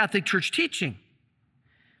 This is Catholic Church teaching.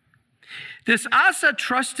 This Asa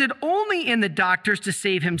trusted only in the doctors to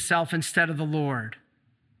save himself instead of the Lord.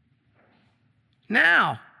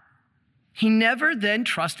 Now, he never then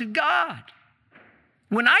trusted God.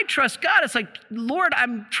 When I trust God, it's like, Lord,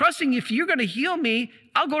 I'm trusting if you're going to heal me,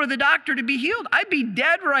 I'll go to the doctor to be healed. I'd be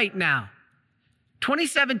dead right now.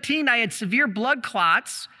 2017, I had severe blood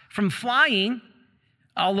clots from flying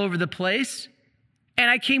all over the place, and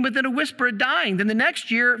I came within a whisper of dying. Then the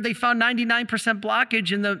next year, they found 99%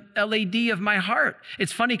 blockage in the LAD of my heart.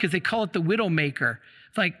 It's funny because they call it the widow maker.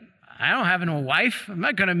 It's like, I don't have no wife. I'm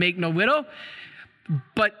not going to make no widow.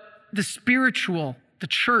 But the spiritual, the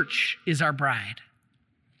church is our bride.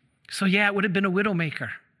 So yeah, it would have been a widow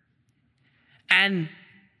maker. And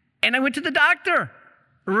I went to the doctor,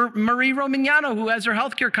 Marie Romignano, who has her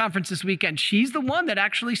healthcare conference this weekend. She's the one that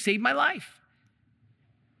actually saved my life.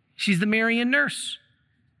 She's the Marian nurse.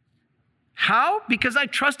 How? Because I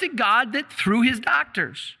trusted God that through his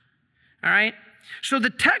doctors. All right? So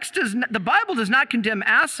the Bible does not condemn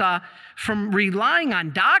Asa from relying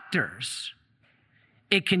on doctors.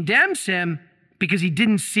 It condemns him because he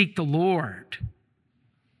didn't seek the Lord.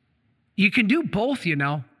 You can do both, you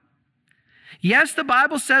know. Yes, the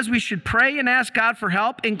Bible says we should pray and ask God for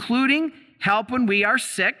help, including help when we are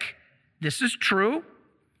sick. This is true.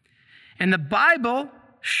 And the Bible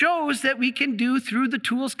shows that we can do through the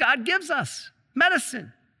tools God gives us: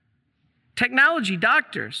 medicine, technology,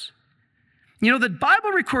 doctors. You know, the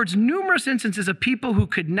Bible records numerous instances of people who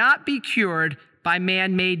could not be cured by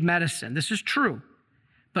man-made medicine. This is true,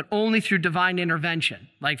 but only through divine intervention.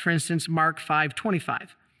 Like, for instance, Mark 5:25.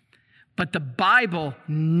 But the Bible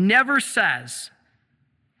never says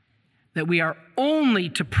that we are only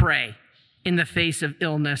to pray in the face of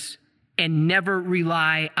illness and never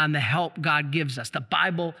rely on the help God gives us. The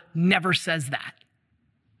Bible never says that.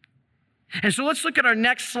 And so let's look at our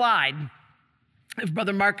next slide. If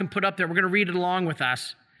Brother Mark can put up there, we're going to read it along with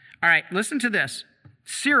us. All right, listen to this.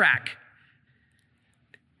 Sirach.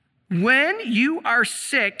 When you are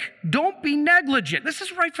sick, don't be negligent. This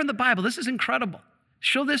is right from the Bible. This is incredible.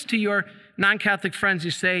 Show this to your non-Catholic friends who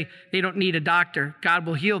say they don't need a doctor. God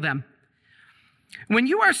will heal them. When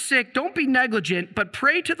you are sick, don't be negligent, but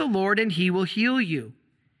pray to the Lord and he will heal you.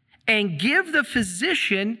 And give the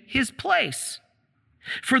physician his place.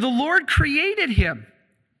 For the Lord created him.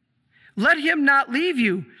 Let him not leave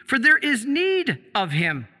you, for there is need of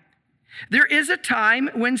him. There is a time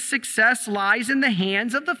when success lies in the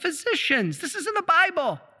hands of the physicians. This is in the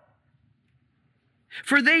Bible.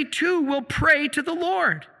 For they too will pray to the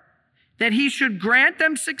Lord, that he should grant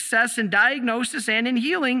them success in diagnosis and in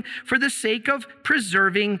healing for the sake of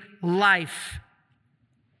preserving life.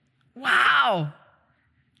 Wow.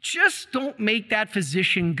 Just don't make that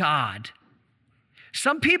physician God.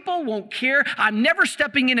 Some people won't care. I'm never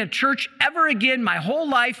stepping in a church ever again my whole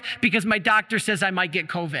life because my doctor says I might get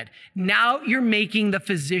COVID. Now you're making the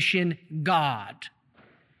physician God.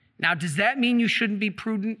 Now, does that mean you shouldn't be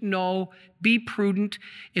prudent? No, be prudent.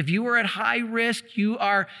 If you are at high risk, you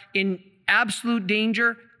are in absolute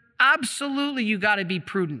danger, absolutely you got to be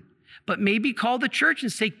prudent. But maybe call the church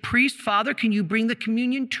and say, priest, father, can you bring the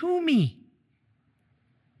communion to me?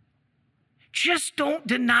 Just don't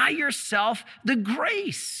deny yourself the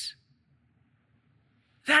grace.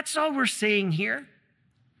 That's all we're saying here.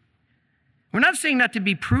 We're not saying not to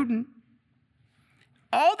be prudent.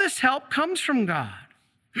 All this help comes from God.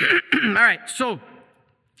 All right, so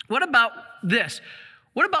what about this?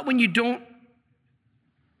 What about when you don't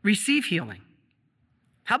receive healing?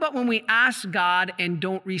 How about when we ask God and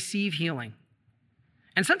don't receive healing?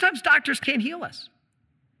 And sometimes doctors can't heal us.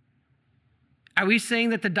 Are we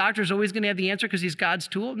saying that the doctor's always going to have the answer because he's God's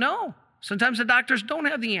tool? No. Sometimes the doctors don't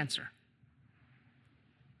have the answer.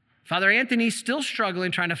 Father Anthony's still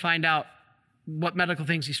struggling trying to find out what medical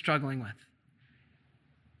things he's struggling with.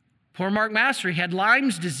 Poor Mark Mastery had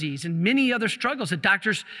Lyme's disease and many other struggles that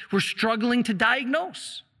doctors were struggling to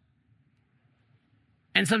diagnose.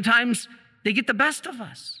 And sometimes they get the best of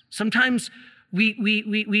us. Sometimes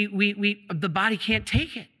the body can't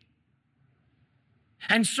take it.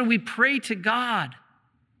 And so we pray to God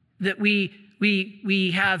that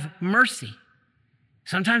we have mercy.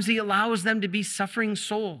 Sometimes he allows them to be suffering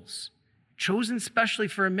souls, chosen specially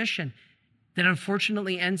for a mission that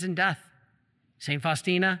unfortunately ends in death. St.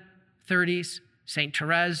 Faustina, 30s. St.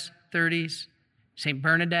 Therese, 30s. St.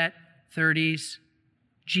 Bernadette, 30s.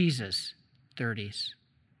 Jesus, 30s.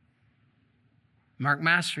 Mark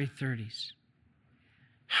Mastery, 30s.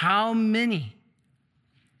 How many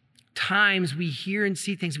times we hear and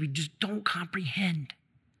see things we just don't comprehend?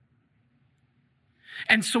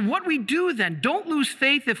 And so what we do then, don't lose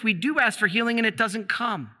faith if we do ask for healing and it doesn't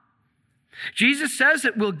come. Jesus says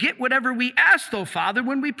that we'll get whatever we ask, though, Father,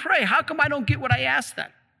 when we pray. How come I don't get what I ask then?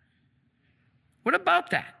 What about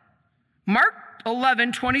that? Mark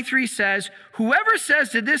 11:23 says, whoever says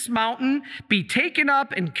to this mountain, be taken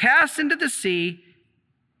up and cast into the sea,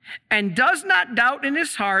 and does not doubt in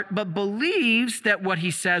his heart, but believes that what he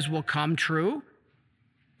says will come true,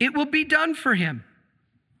 it will be done for him.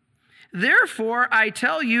 Therefore, I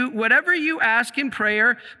tell you, whatever you ask in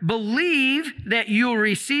prayer, believe that you'll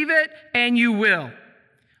receive it and you will.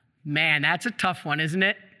 Man, that's a tough one, isn't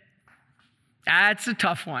it? That's a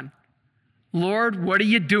tough one. Lord, what are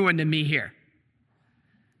you doing to me here?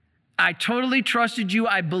 I totally trusted you.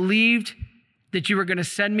 I believed that you were going to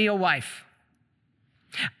send me a wife.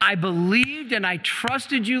 I believed and I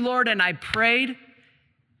trusted you, Lord, and I prayed,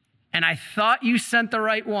 and I thought you sent the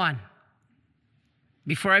right one.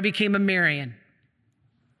 Before I became a Marian.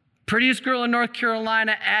 Prettiest girl in North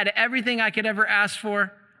Carolina, had everything I could ever ask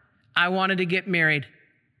for. I wanted to get married,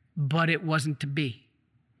 but it wasn't to be.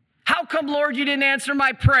 How come, Lord, you didn't answer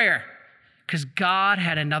my prayer? Because God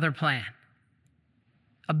had another plan,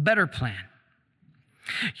 a better plan.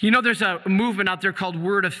 You know, there's a movement out there called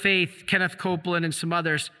Word of Faith, Kenneth Copeland and some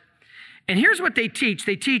others. And here's what they teach.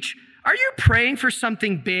 They teach, are you praying for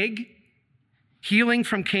something big? Healing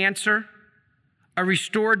from cancer? A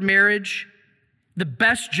restored marriage, the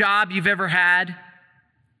best job you've ever had,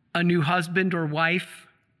 a new husband or wife?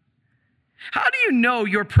 How do you know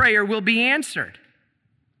your prayer will be answered?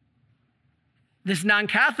 This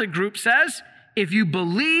non-Catholic group says, if you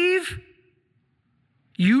believe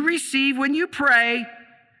you receive when you pray,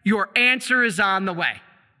 your answer is on the way.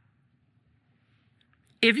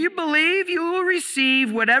 If you believe you will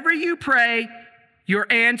receive whatever you pray,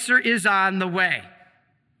 your answer is on the way.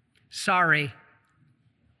 Sorry.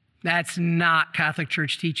 That's not Catholic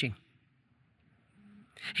Church teaching.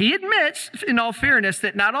 He admits, in all fairness,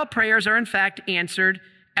 that not all prayers are in fact answered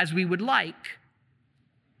as we would like.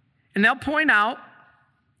 And they'll point out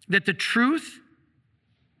that the truth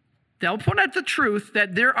that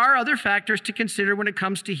there are other factors to consider when it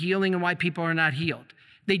comes to healing and why people are not healed.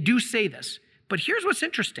 They do say this. But here's what's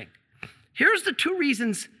interesting. Here's the two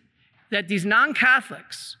reasons that these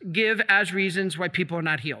non-Catholics give as reasons why people are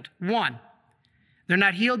not healed. One, they're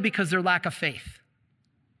not healed because of their lack of faith.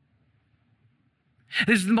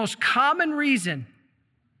 This is the most common reason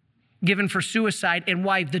given for suicide and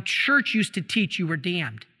why the church used to teach you were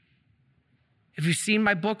damned. If you've seen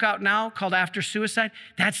my book out now called After Suicide,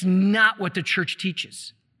 that's not what the church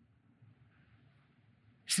teaches.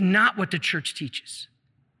 It's not what the church teaches.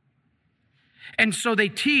 And so they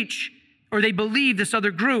teach, or they believe, this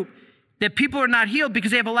other group, that people are not healed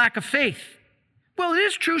because they have a lack of faith. Well, it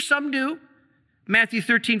is true, some do. Matthew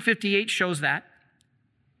 13:58 shows that.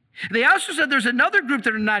 They also said there's another group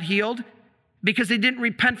that are not healed because they didn't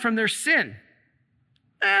repent from their sin.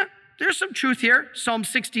 There's some truth here. Psalm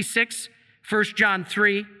 66, 1 John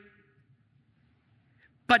 3.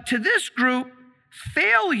 But to this group,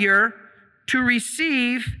 failure to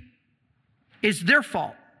receive is their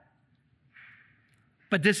fault.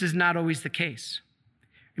 But this is not always the case.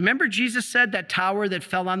 Remember Jesus said that tower that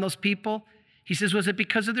fell on those people? He says, was it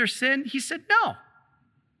because of their sin? He said, no.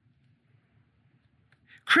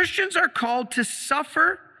 Christians are called to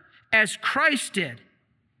suffer as Christ did,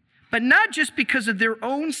 but not just because of their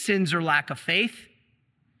own sins or lack of faith,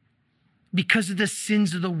 because of the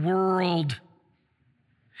sins of the world.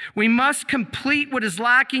 We must complete what is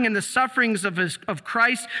lacking in the sufferings of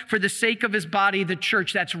Christ for the sake of his body, the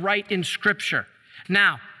church. That's right in Scripture.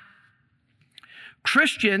 Now,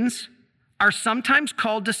 Christians are sometimes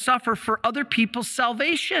called to suffer for other people's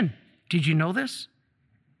salvation. Did you know this?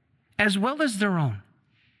 As well as their own.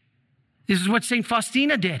 This is what St.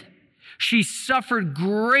 Faustina did. She suffered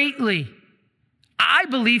greatly. I I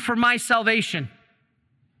believe, for my salvation.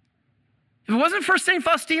 If it wasn't for St.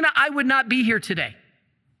 Faustina, I would not be here today.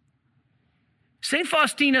 St.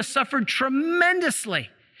 Faustina suffered tremendously.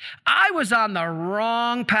 I was on the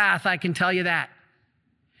wrong path, I can tell you that.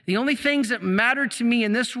 The only things that mattered to me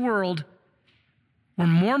in this world were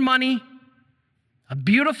more money, a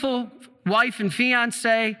beautiful wife and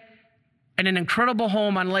fiance, and an incredible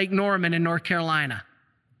home on Lake Norman in North Carolina.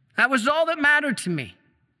 That was all that mattered to me.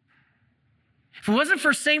 If it wasn't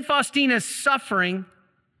for St. Faustina's suffering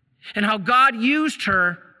and how God used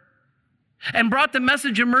her and brought the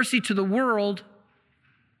message of mercy to the world,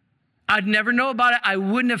 I'd never know about it. I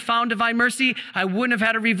wouldn't have found divine mercy. I wouldn't have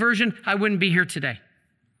had a reversion. I wouldn't be here today.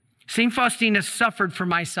 St. Faustina suffered for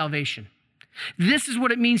my salvation. This is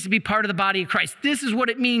what it means to be part of the body of Christ. This is what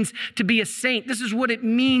it means to be a saint. This is what it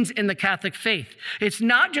means in the Catholic faith. It's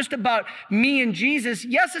not just about me and Jesus.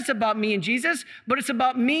 Yes, it's about me and Jesus, but it's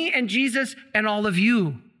about me and Jesus and all of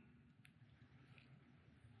you.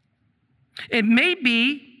 It may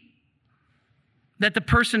be that the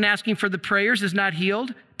person asking for the prayers is not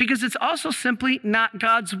healed because it's also simply not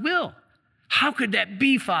God's will. How could that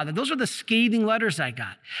be, Father? Those are the scathing letters I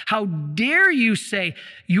got. How dare you say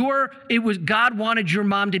God wanted your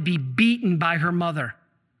mom to be beaten by her mother?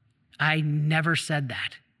 I never said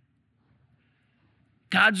that.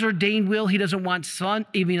 God's ordained will, he doesn't want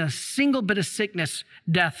even a single bit of sickness,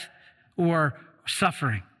 death, or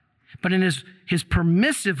suffering. But in his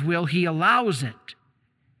permissive will, he allows it.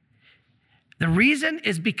 The reason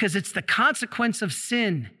is because it's the consequence of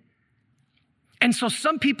sin. And so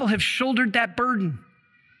some people have shouldered that burden.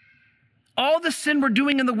 All the sin we're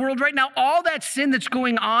doing in the world right now, all that sin that's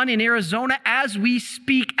going on in Arizona as we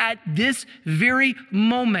speak at this very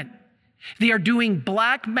moment, they are doing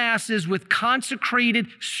black masses with consecrated,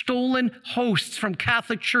 stolen hosts from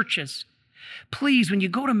Catholic churches. Please, when you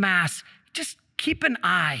go to Mass, just keep an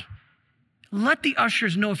eye. Let the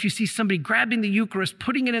ushers know if you see somebody grabbing the Eucharist,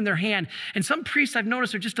 putting it in their hand. And some priests I've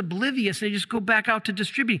noticed are just oblivious. They just go back out to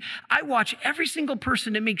distributing. I watch every single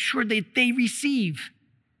person to make sure that they receive.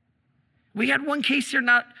 We had one case here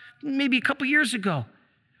maybe a couple years ago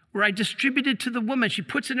where I distributed to the woman. She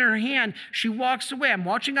puts it in her hand. She walks away. I'm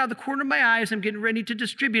watching out of the corner of my eyes. I'm getting ready to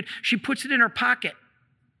distribute. She puts it in her pocket.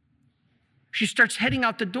 She starts heading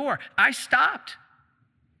out the door. I stopped.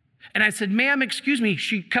 And I said, ma'am, excuse me.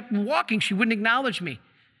 She kept walking. She wouldn't acknowledge me.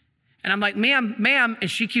 And I'm like, ma'am. And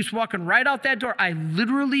she keeps walking right out that door. I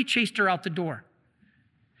literally chased her out the door.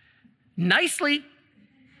 Nicely.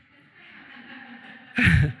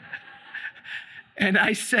 And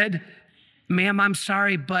I said, ma'am, I'm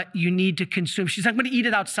sorry, but you need to consume. She's like, I'm going to eat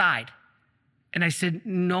it outside. And I said,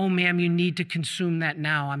 no, ma'am, you need to consume that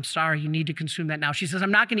now. I'm sorry, you need to consume that now. She says,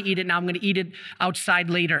 I'm not going to eat it now. I'm going to eat it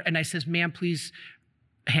outside later. And I says, ma'am, please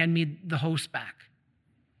hand me the host back.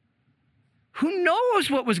 Who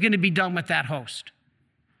knows what was going to be done with that host?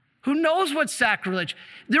 Who knows what sacrilege?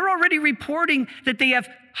 They're already reporting that they have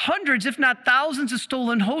hundreds, if not thousands, of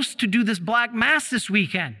stolen hosts to do this black mass this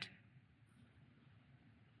weekend.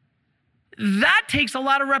 That takes a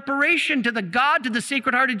lot of reparation to the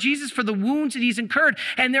Sacred Heart of Jesus for the wounds that he's incurred.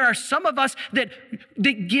 And there are some of us that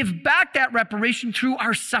give back that reparation through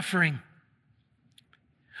our suffering.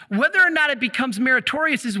 Whether or not it becomes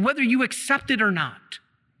meritorious is whether you accept it or not.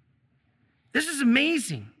 This is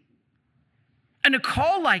amazing. And a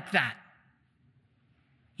call like that,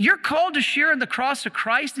 your call to share in the cross of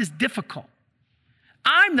Christ is difficult.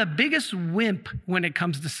 I'm the biggest wimp when it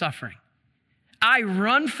comes to suffering. I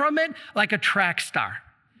run from it like a track star.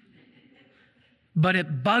 But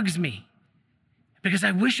it bugs me because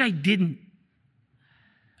I wish I didn't.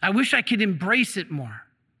 I wish I could embrace it more.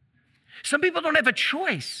 Some people don't have a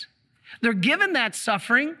choice. They're given that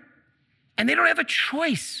suffering and they don't have a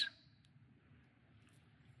choice.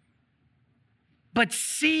 But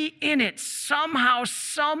see in it somehow,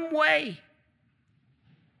 some way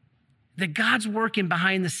that God's working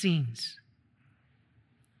behind the scenes.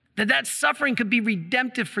 That suffering could be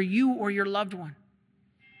redemptive for you or your loved one.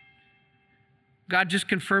 God just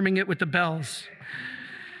confirming it with the bells.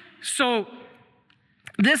 So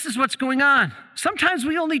this is what's going on. Sometimes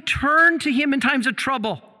we only turn to him in times of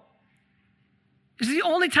trouble. This is the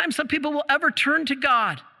only time some people will ever turn to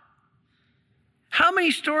God. How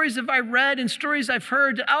many stories have I read and stories I've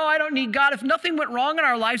heard? Oh, I don't need God. If nothing went wrong in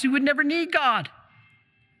our lives, we would never need God.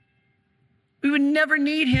 We would never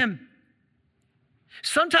need him.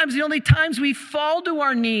 Sometimes the only times we fall to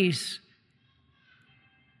our knees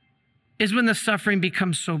is when the suffering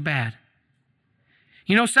becomes so bad.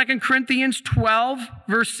 You know, 2 Corinthians 12,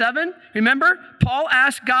 verse 7, remember? Paul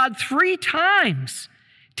asked God 3 times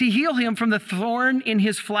to heal him from the thorn in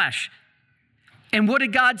his flesh. And what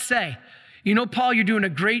did God say? You know, Paul, you're doing a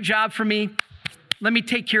great job for me. Let me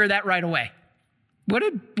take care of that right away. What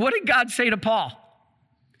did God say to Paul?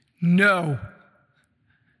 No.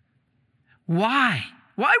 Why?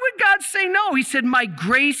 Why would God say no? He said, my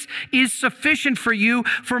grace is sufficient for you,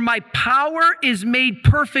 for my power is made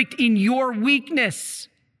perfect in your weakness.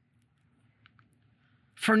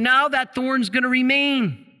 For now, that thorn's going to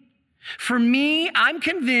remain. For me, I'm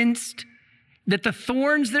convinced that the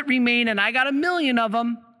thorns that remain, and I got 1 million of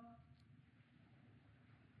them,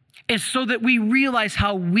 is so that we realize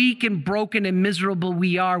how weak and broken and miserable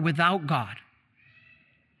we are without God.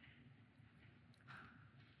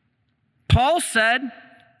 Paul said,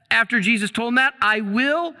 after Jesus told him that, I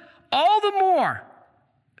will all the more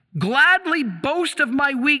gladly boast of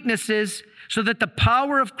my weaknesses so that the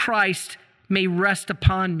power of Christ may rest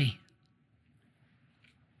upon me.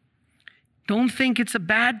 Don't think it's a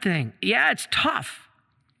bad thing. Yeah, it's tough.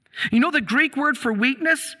 You know, the Greek word for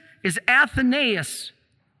weakness is atheneus.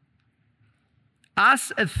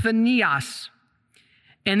 Athenias.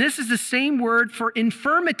 And this is the same word for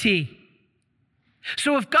infirmity.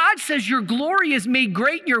 So if God says your glory is made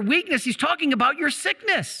great in your weakness, he's talking about your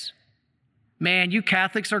sickness. Man, you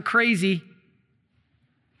Catholics are crazy.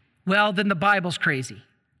 Well, then the Bible's crazy.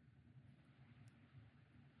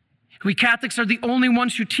 We Catholics are the only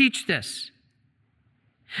ones who teach this.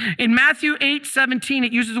 In Matthew 8:17,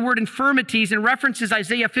 it uses the word infirmities and references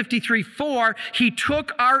Isaiah 53:4. He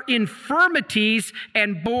took our infirmities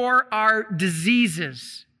and bore our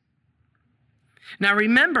diseases. Now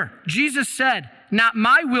remember, Jesus said, not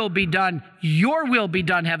my will be done, your will be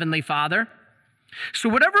done, Heavenly Father. So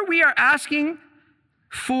whatever we are asking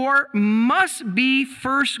for must be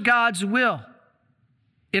first God's will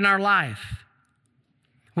in our life.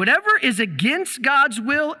 Whatever is against God's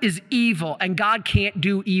will is evil, and God can't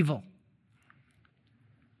do evil.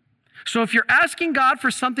 So if you're asking God for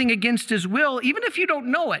something against his will, even if you don't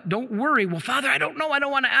know it, don't worry. Well, Father, I don't know. I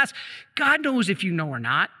don't want to ask. God knows if you know or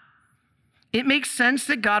not. It makes sense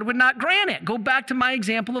that God would not grant it. Go back to my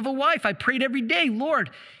example of a wife. I prayed every day, Lord,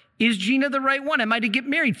 is Gina the right one? Am I to get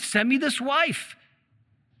married? Send me this wife.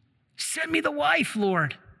 Send me the wife,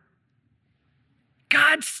 Lord.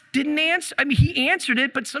 God didn't answer. I mean, he answered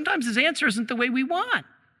it, but sometimes his answer isn't the way we want.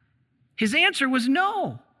 His answer was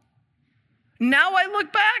no. Now I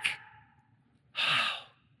look back,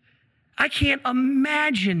 I can't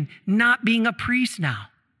imagine not being a priest now.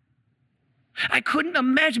 I couldn't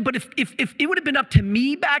imagine, but if it would have been up to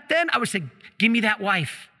me back then, I would say, give me that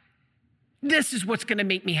wife. This is what's going to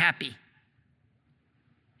make me happy.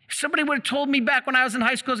 If somebody would have told me back when I was in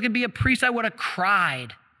high school I was going to be a priest, I would have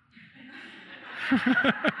cried.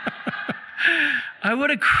 I would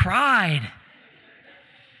have cried.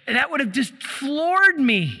 And that would have just floored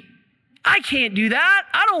me. I can't do that.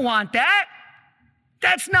 I don't want that.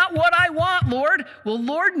 That's not what I want, Lord. Well,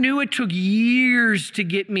 Lord knew it took years to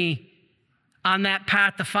get me on that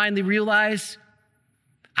path to finally realize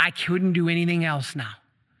I couldn't do anything else now.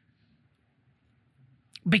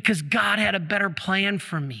 Because God had a better plan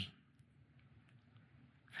for me.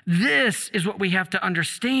 This is what we have to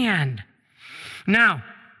understand. Now,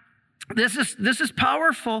 this is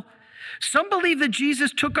powerful. Some believe that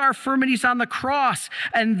Jesus took our infirmities on the cross,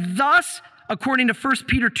 and thus, according to 1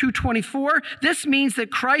 Peter 2:24, this means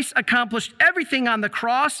that Christ accomplished everything on the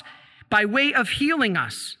cross by way of healing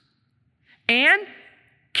us, and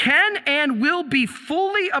can and will be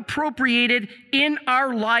fully appropriated in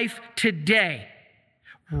our life today,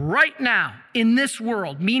 right now, in this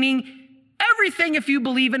world, meaning everything, if you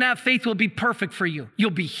believe and have faith, will be perfect for you. You'll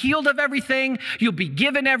be healed of everything. You'll be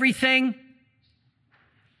given everything.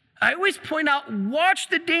 I always point out, watch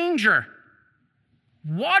the danger.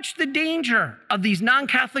 Watch the danger of these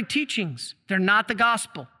non-Catholic teachings. They're not the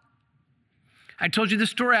gospel. I told you this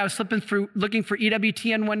story. I was looking for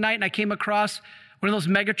EWTN one night, and I came across one of those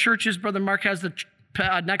mega churches. Brother Mark has the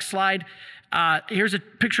next slide. Here's a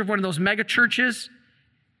picture of one of those mega churches.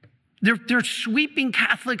 They're sweeping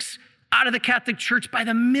Catholics out of the Catholic Church by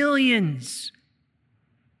the millions.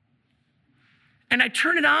 And I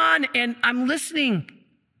turn it on and I'm listening.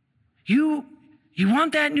 You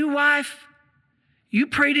want that new wife? You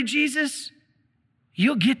pray to Jesus,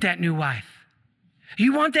 you'll get that new wife.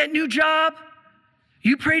 You want that new job?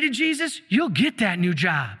 You pray to Jesus, you'll get that new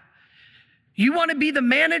job. You want to be the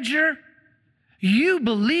manager? You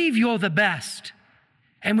believe you're the best.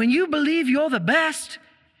 And when you believe you're the best,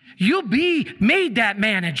 you'll be made that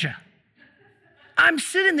manager. I'm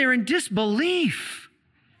sitting there in disbelief.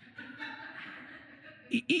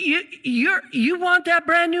 You want that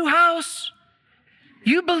brand new house?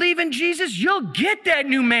 You believe in Jesus, you'll get that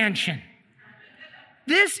new mansion.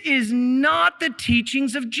 this is not the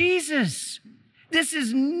teachings of Jesus. This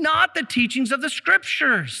is not the teachings of the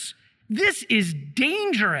scriptures. This is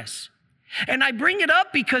dangerous. And I bring it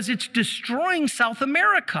up because it's destroying South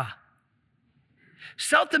America.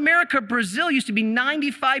 South America, Brazil used to be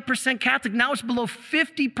 95% Catholic. Now it's below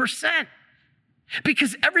 50%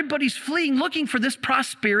 because everybody's fleeing, looking for this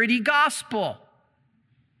prosperity gospel.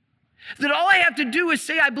 That all I have to do is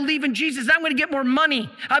say, I believe in Jesus, I'm going to get more money.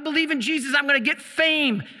 I believe in Jesus, I'm going to get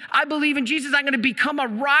fame. I believe in Jesus, I'm going to become a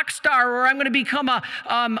rock star, or I'm going to become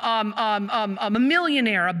a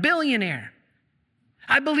millionaire, a billionaire.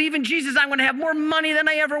 I believe in Jesus, I'm going to have more money than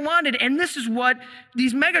I ever wanted. And this is what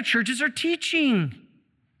these mega churches are teaching.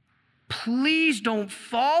 Please don't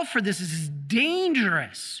fall for this. This is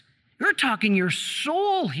dangerous. You're talking your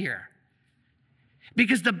soul here.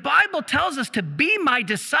 Because the Bible tells us to be my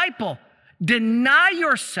disciple, deny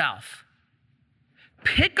yourself,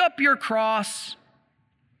 pick up your cross,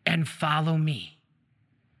 and follow me.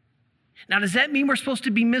 Now, does that mean we're supposed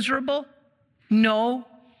to be miserable? No.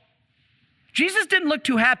 Jesus didn't look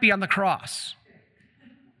too happy on the cross,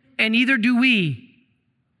 and neither do we.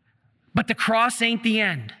 But the cross ain't the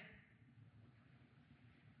end.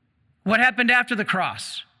 What happened after the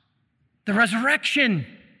cross? The resurrection.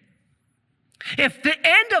 If the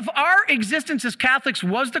end of our existence as Catholics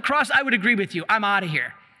was the cross, I would agree with you. I'm out of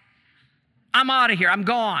here. I'm out of here. I'm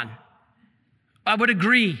gone. I would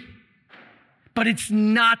agree. But it's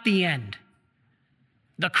not the end.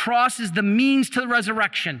 The cross is the means to the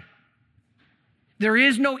resurrection. There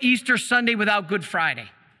is no Easter Sunday without Good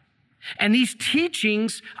Friday. And these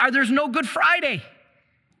teachings are there's no Good Friday.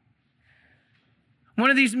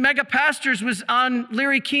 One of these mega pastors was on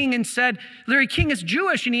Larry King and said, Larry King is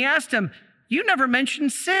Jewish, and he asked him, you never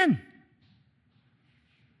mentioned sin.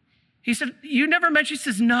 He said, you never mentioned, he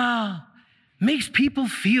says, no, makes people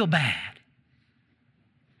feel bad.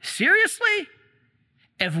 Seriously?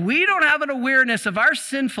 If we don't have an awareness of our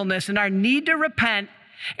sinfulness and our need to repent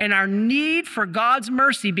and our need for God's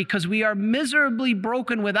mercy because we are miserably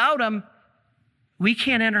broken without him, we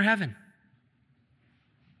can't enter heaven.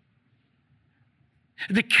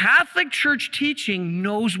 The Catholic Church teaching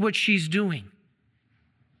knows what she's doing.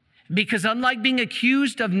 Because unlike being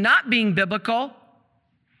accused of not being biblical,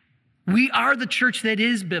 we are the church that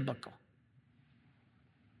is biblical.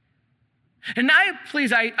 And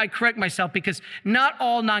I correct myself because not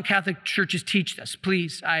all non-Catholic churches teach this.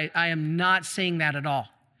 Please, I am not saying that at all.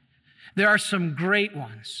 There are some great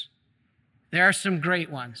ones. There are some great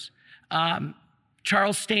ones.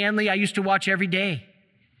 Charles Stanley, I used to watch every day.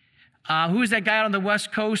 Who was that guy out on the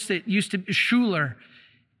West Coast that used to, Schuller?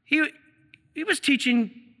 He was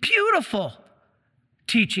teaching beautiful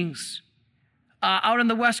teachings out on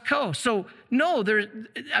the West Coast. So no,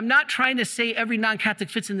 I'm not trying to say every non-Catholic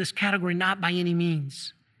fits in this category, not by any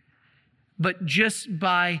means, but just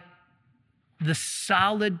by the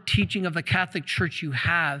solid teaching of the Catholic Church you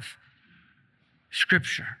have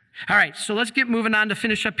Scripture. All right, so let's get moving on to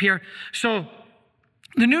finish up here. So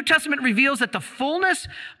the New Testament reveals that the fullness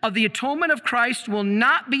of the atonement of Christ will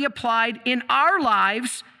not be applied in our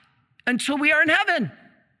lives until we are in heaven.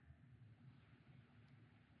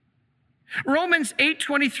 Romans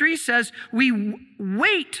 8:23 says, we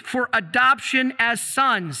wait for adoption as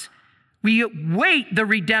sons. We wait the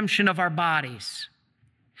redemption of our bodies.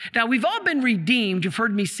 Now, we've all been redeemed. You've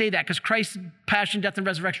heard me say that because Christ's passion, death, and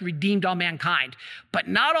resurrection redeemed all mankind. But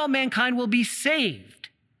not all mankind will be saved.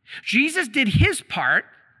 Jesus did his part.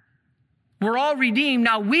 We're all redeemed.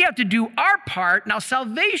 Now we have to do our part. Now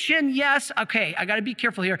salvation, yes, okay, I got to be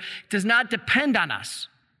careful here, does not depend on us.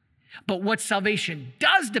 But what salvation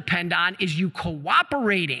does depend on is you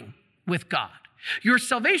cooperating with God. Your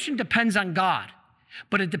salvation depends on God,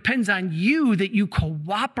 but it depends on you that you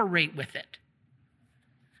cooperate with it.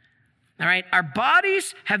 All right, our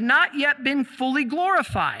bodies have not yet been fully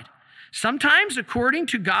glorified. Sometimes, according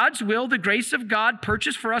to God's will, the grace of God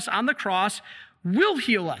purchased for us on the cross will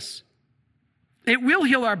heal us. It will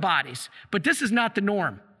heal our bodies, but this is not the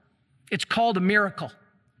norm. It's called a miracle.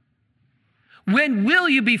 When will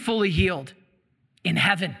you be fully healed? In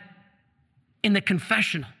heaven, in the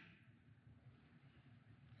confessional.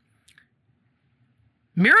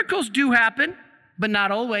 Miracles do happen, but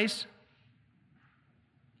not always.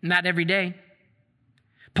 Not every day.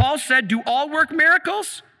 Paul said, do all work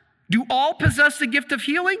miracles? Do all possess the gift of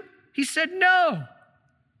healing? He said, no.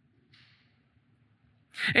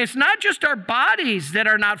 It's not just our bodies that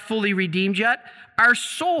are not fully redeemed yet. Our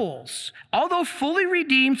souls, although fully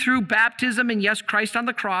redeemed through baptism and yes, Christ on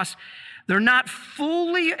the cross, they're not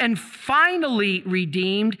fully and finally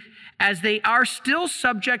redeemed as they are still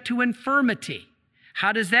subject to infirmity.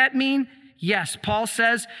 How does that mean? Yes, Paul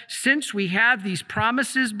says, since we have these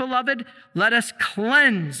promises, beloved, let us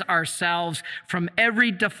cleanse ourselves from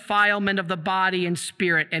every defilement of the body and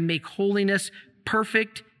spirit and make holiness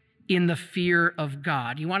perfect in the fear of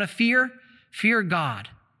God. You want to fear? Fear God.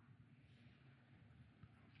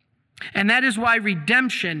 And that is why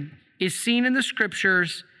redemption is seen in the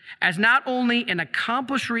scriptures as not only an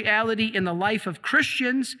accomplished reality in the life of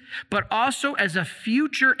Christians, but also as a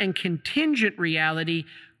future and contingent reality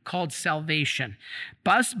called salvation.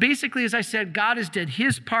 But basically, as I said, God has did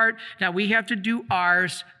his part. Now we have to do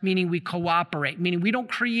ours, meaning we cooperate, meaning we don't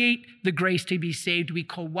create the grace to be saved, we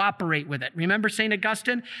cooperate with it. Remember St.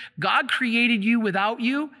 Augustine? God created you without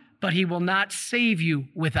you, but he will not save you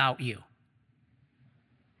without you.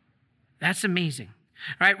 That's amazing.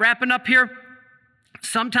 All right, wrapping up here.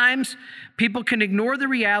 Sometimes people can ignore the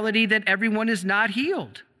reality that everyone is not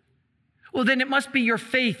healed. Well, then it must be your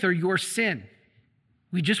faith or your sin.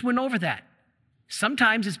 We just went over that.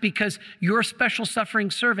 Sometimes it's because you're a special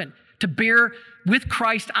suffering servant to bear with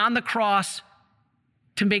Christ on the cross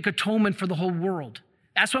to make atonement for the whole world.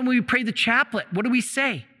 That's when we pray the chaplet. What do we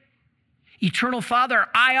say? Eternal Father,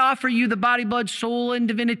 I offer you the body, blood, soul, and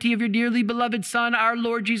divinity of your dearly beloved Son, our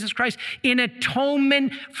Lord Jesus Christ, in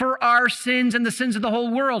atonement for our sins and the sins of the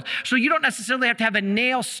whole world. So you don't necessarily have to have a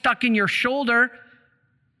nail stuck in your shoulder.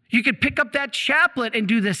 You could pick up that chaplet and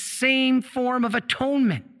do the same form of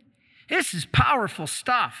atonement. This is powerful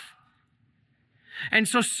stuff. And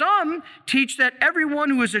so some teach that everyone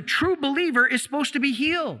who is a true believer is supposed to be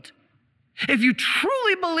healed. If you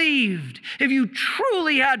truly believed, if you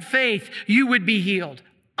truly had faith, you would be healed.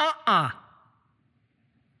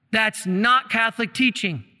 That's not Catholic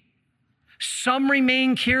teaching. Some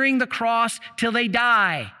remain carrying the cross till they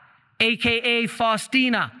die, AKA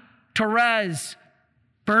Faustina, Therese,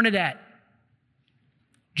 Bernadette,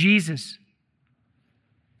 Jesus.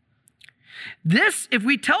 This, if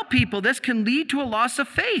we tell people this, can lead to a loss of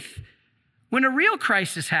faith when a real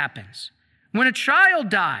crisis happens, when a child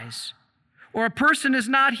dies, or a person is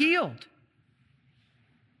not healed.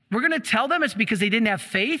 We're going to tell them it's because they didn't have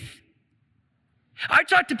faith. I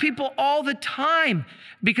talk to people all the time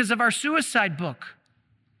because of our suicide book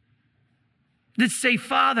that say,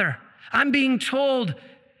 Father, I'm being told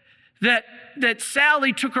that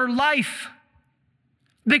Sally took her life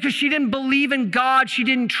because she didn't believe in God. She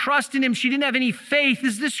didn't trust in him. She didn't have any faith.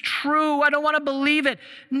 Is this true? I don't want to believe it.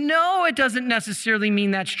 No, it doesn't necessarily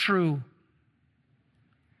mean that's true.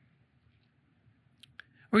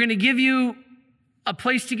 We're going to give you a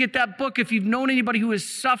place to get that book. If you've known anybody who is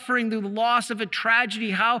suffering through the loss of a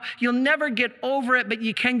tragedy, how you'll never get over it, but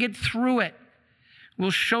you can get through it. We'll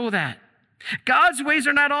show that. God's ways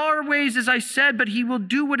are not our ways, as I said, but he will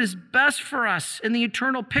do what is best for us in the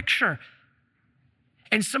eternal picture.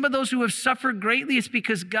 And some of those who have suffered greatly, it's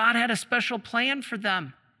because God had a special plan for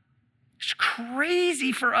them. It's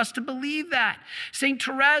crazy for us to believe that. St.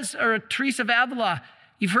 Therese, or Teresa of Avila,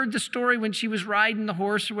 you've heard the story when she was riding the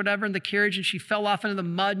horse or whatever in the carriage and she fell off into the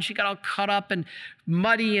mud and she got all cut up and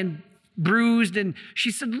muddy and bruised. And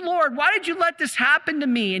she said, Lord, why did you let this happen to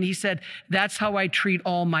me? And he said, that's how I treat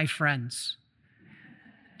all my friends.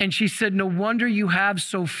 And she said, no wonder you have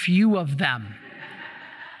so few of them.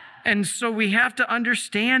 And so we have to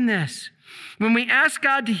understand this. When we ask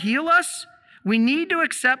God to heal us, we need to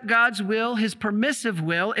accept God's will, his permissive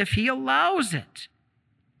will, if he allows it.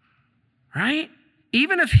 Right?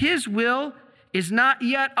 Even if his will is not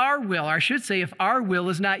yet our will. Or I should say, if our will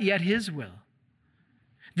is not yet his will.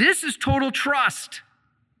 This is total trust.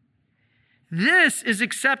 This is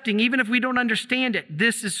accepting, even if we don't understand it.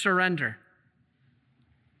 This is surrender.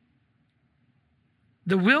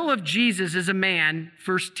 The will of Jesus as a man,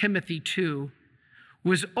 1 Timothy 2,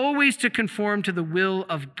 was always to conform to the will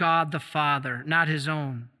of God the Father, not his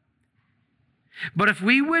own. But if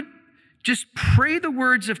we would just pray the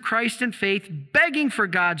words of Christ in faith, begging for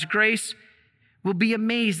God's grace, we'll be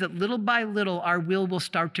amazed that little by little our will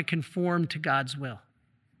start to conform to God's will.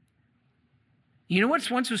 You know what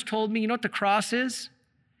once was told me? You know what the cross is?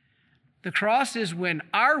 The cross is when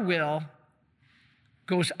our will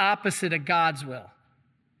goes opposite of God's will.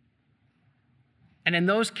 And in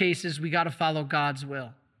those cases, we got to follow God's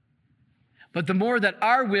will. But the more that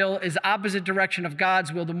our will is opposite direction of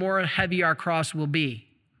God's will, the more heavy our cross will be.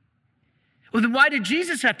 Well, then why did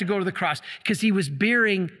Jesus have to go to the cross? Because he was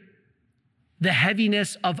bearing the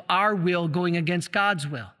heaviness of our will going against God's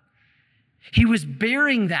will. He was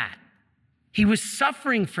bearing that. He was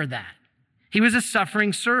suffering for that. He was a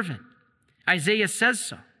suffering servant. Isaiah says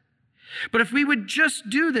so. But if we would just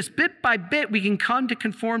do this bit by bit, we can come to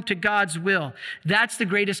conform to God's will. That's the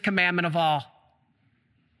greatest commandment of all.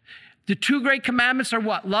 The two great commandments are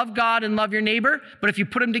what? Love God and love your neighbor. But if you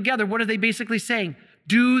put them together, what are they basically saying?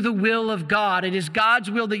 Do the will of God. It is God's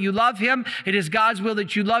will that you love him. It is God's will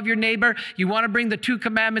that you love your neighbor. You want to bring the two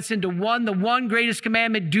commandments into one, the one greatest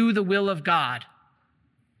commandment, do the will of God.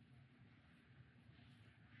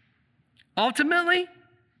 Ultimately,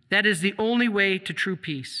 that is the only way to true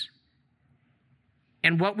peace.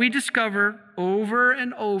 And what we discover over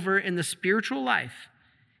and over in the spiritual life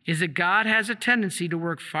is that God has a tendency to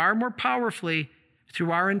work far more powerfully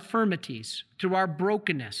through our infirmities, through our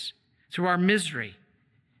brokenness, through our misery,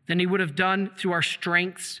 than he would have done through our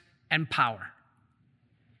strengths and power.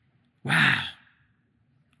 Wow.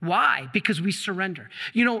 Why? Because we surrender.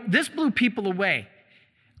 You know, this blew people away.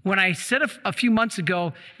 When I said a few months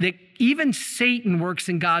ago that even Satan works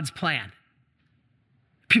in God's plan.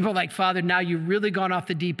 People are like, Father, now you've really gone off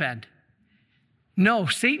the deep end. No,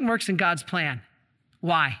 Satan works in God's plan.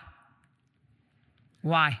 Why?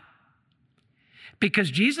 Why? Because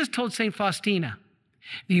Jesus told St. Faustina,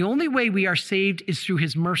 the only way we are saved is through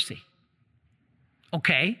his mercy.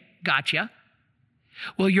 Okay, gotcha.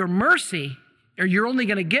 Well, your mercy, or you're only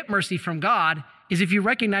going to get mercy from God, is if you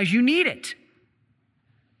recognize you need it.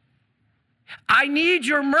 I need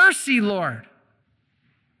your mercy, Lord.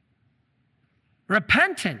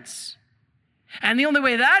 Repentance. And the only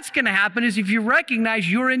way that's going to happen is if you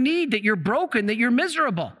recognize you're in need, that you're broken, that you're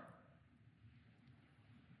miserable.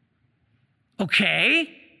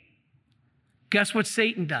 Okay. Guess what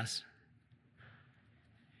Satan does?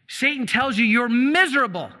 Satan tells you you're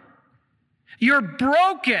miserable. You're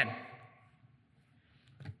broken.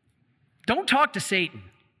 Don't talk to Satan.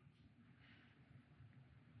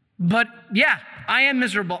 But yeah, I am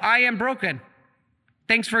miserable. I am broken.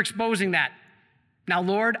 Thanks for exposing that. Now,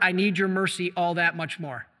 Lord, I need your mercy all that much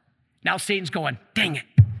more. Now Satan's going, dang it.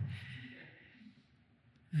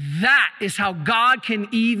 That is how God can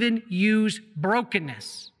even use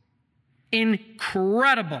brokenness.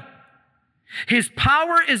 Incredible. His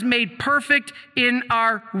power is made perfect in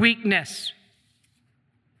our weakness.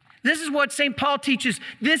 This is what St. Paul teaches.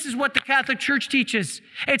 This is what the Catholic Church teaches.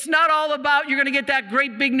 It's not all about you're going to get that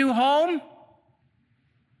great big new home.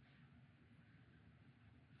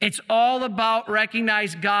 It's all about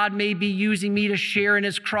recognize God may be using me to share in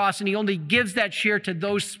his cross, and he only gives that share to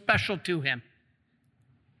those special to him.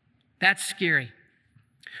 That's scary.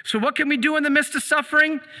 So what can we do in the midst of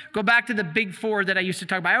suffering? Go back to the big four that I used to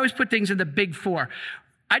talk about. I always put things in the big four.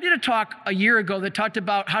 I did a talk a year ago that talked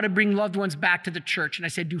about how to bring loved ones back to the church. And I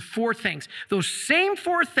said, do 4 things. Those same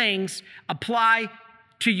 4 things apply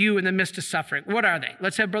to you in the midst of suffering. What are they?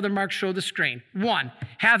 Let's have Brother Mark show the screen. 1,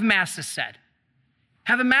 have masses said.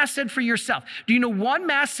 Have a mass said for yourself. Do you know 1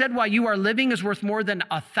 mass said while you are living is worth more than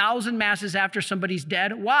 1,000 masses after somebody's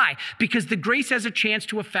dead? Why? Because the grace has a chance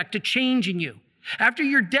to affect a change in you. After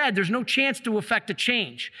you're dead, there's no chance to affect a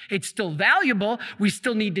change. It's still valuable. We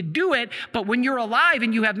still need to do it. But when you're alive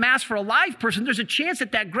and you have mass for a live person, there's a chance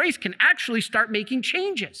that that grace can actually start making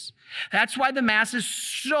changes. That's why the mass is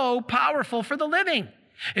so powerful for the living.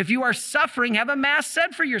 If you are suffering, have a mass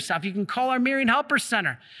said for yourself. You can call our Marian Helper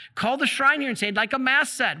Center. Call the shrine here and say, I'd like a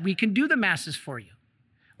mass said. We can do the masses for you.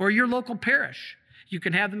 Or your local parish. You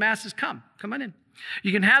can have the masses come. Come on in.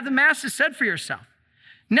 You can have the masses said for yourself.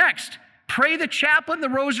 Next, pray the chaplet and the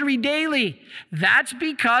rosary daily. That's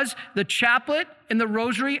because the chaplet and the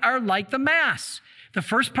rosary are like the Mass. The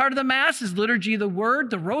first part of the Mass is liturgy of the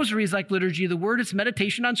word. The rosary is like liturgy of the word. It's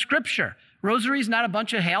meditation on Scripture. Rosary is not a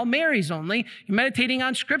bunch of Hail Marys only. You're meditating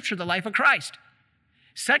on Scripture, the life of Christ.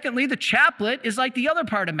 Secondly, the chaplet is like the other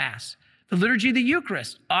part of Mass, the liturgy of the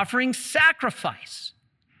Eucharist, offering sacrifice.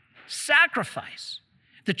 Sacrifice.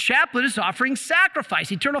 The chaplet is offering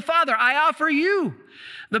sacrifice. Eternal Father, I offer you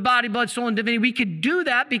the body, blood, soul, and divinity. We could do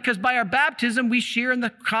that because by our baptism, we share in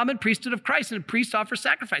the common priesthood of Christ, and a priest offers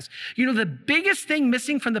sacrifice. You know, the biggest thing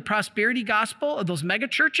missing from the prosperity gospel of those mega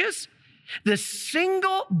churches, the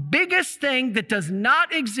single biggest thing that does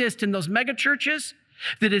not exist in those mega churches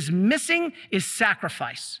that is missing is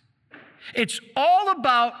sacrifice. It's all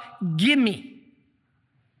about gimme.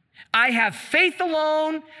 I have faith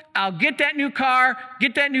alone. I'll get that new car,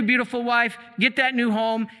 get that new beautiful wife, get that new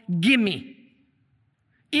home. Gimme.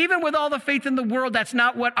 Even with all the faith in the world, that's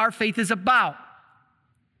not what our faith is about.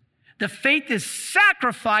 The faith is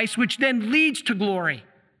sacrifice, which then leads to glory.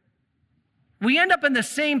 We end up in the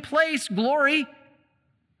same place, glory.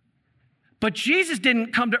 But Jesus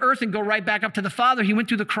didn't come to earth and go right back up to the Father. He went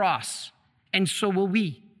through the cross, and so will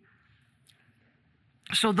we.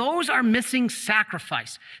 So those are missing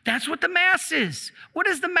sacrifice. That's what the Mass is. What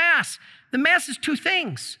is the Mass? The Mass is 2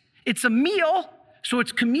 things. It's a meal, so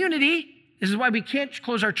it's community. This is why we can't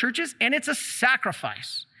close our churches, and it's a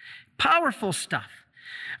sacrifice. Powerful stuff.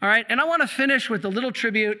 All right, and I want to finish with a little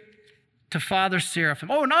tribute to Father Seraphim.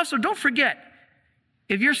 Oh, and also don't forget,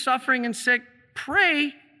 if you're suffering and sick,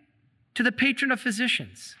 pray to the patron of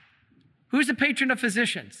physicians. Who's the patron of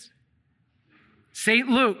physicians? St.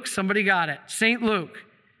 Luke. Somebody got it. St. Luke.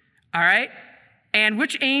 All right? And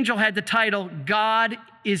which angel had the title, God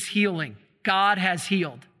is healing? God has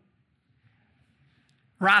healed.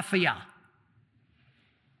 Raphael.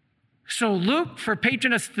 So Luke, for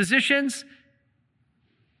patron of physicians,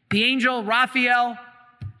 the angel Raphael,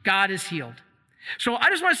 God is healed. So I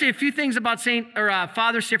just want to say a few things about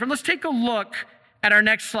Father Seraphim. Let's take a look at our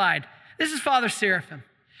next slide. This is Father Seraphim.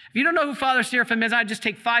 If you don't know who Father Seraphim is, I'd just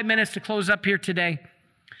take 5 minutes to close up here today.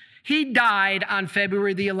 He died on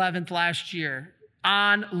February the 11th last year,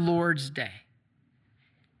 on Lord's Day.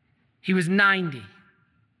 He was 90.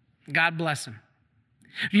 God bless him.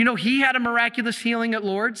 Do you know he had a miraculous healing at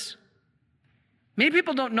Lourdes? Many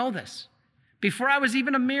people don't know this. Before I was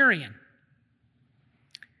even a Marian,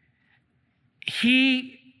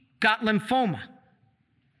 he got lymphoma,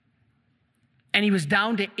 and he was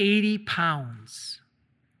down to 80 pounds.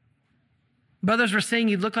 Brothers were saying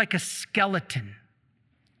he looked like a skeleton.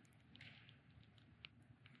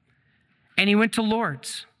 And he went to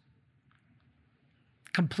Lourdes,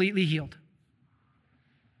 completely healed.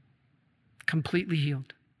 Completely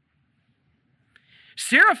healed.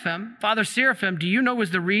 Seraphim, Father Seraphim, do you know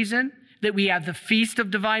was the reason that we have the Feast of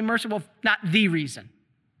Divine Mercy? Well, not the reason.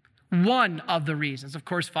 One of the reasons. Of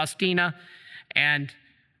course, Faustina and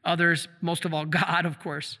others, most of all God, of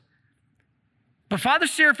course. But Father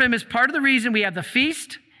Seraphim is part of the reason we have the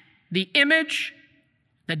feast, the image,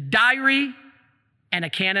 the diary, and a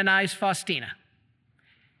canonized Faustina.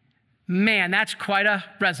 Man, that's quite a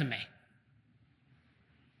resume.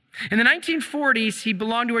 In the 1940s, he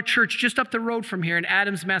belonged to a church just up the road from here in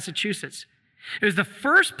Adams, Massachusetts. It was the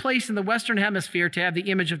first place in the Western Hemisphere to have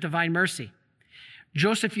the image of Divine Mercy.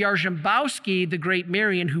 Joseph Jarzembowski, the great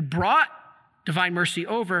Marian who brought Divine Mercy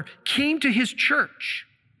over, came to his church,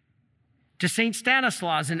 to St.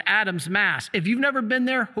 Stanislaus in Adams, Mass. If you've never been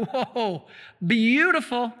there, whoa,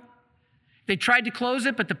 beautiful. They tried to close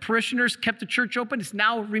it, but the parishioners kept the church open. It's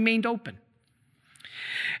now remained open.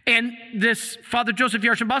 And this Father Joseph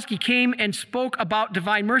Jarzembowski came and spoke about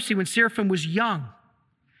Divine Mercy when Seraphim was young.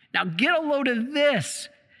 Now get a load of this.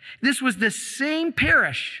 This was the same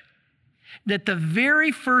parish that the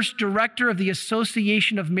very first director of the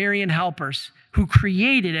Association of Marian Helpers, who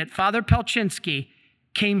created it, Father Pelczynski,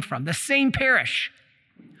 came from. The same parish.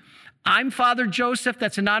 I'm Father Joseph.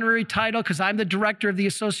 That's an honorary title because I'm the director of the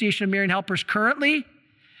Association of Marian Helpers currently.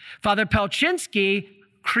 Father Pelczynski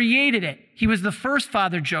created it. He was the first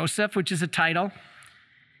Father Joseph, which is a title.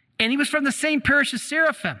 And he was from the same parish as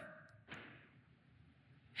Seraphim.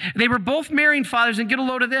 They were both Marian fathers, and get a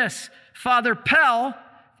load of this. Father Pell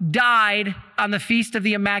died on the Feast of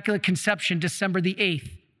the Immaculate Conception, December the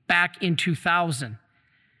 8th, back in 2000.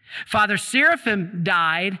 Father Seraphim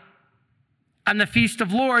died on the Feast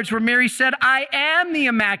of Lourdes, where Mary said, I am the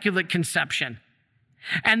Immaculate Conception.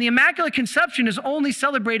 And the Immaculate Conception is only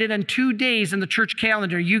celebrated on 2 days in the church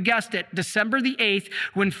calendar. You guessed it, December the 8th,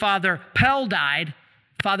 when Father Pell died,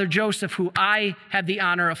 Father Joseph, who I had the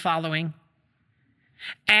honor of following,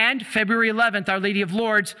 and February 11th, Our Lady of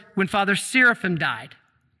Lourdes, when Father Seraphim died.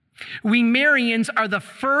 We Marians are the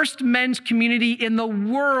first men's community in the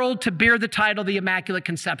world to bear the title, the Immaculate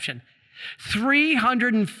Conception.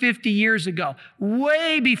 350 years ago,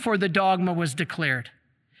 way before the dogma was declared.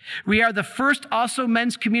 We are the first also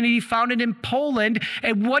men's community founded in Poland.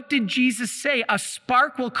 And what did Jesus say? A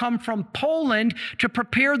spark will come from Poland to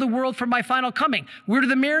prepare the world for my final coming. Where do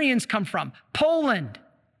the Marians come from? Poland.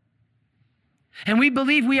 And we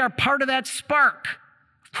believe we are part of that spark.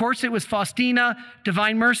 Of course, it was Faustina,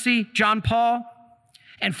 Divine Mercy, John Paul,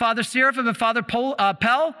 and Father Seraphim and Father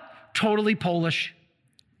Pell, totally Polish.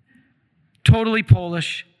 Totally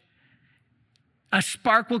Polish. A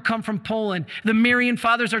spark will come from Poland. The Marian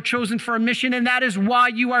fathers are chosen for a mission, and that is why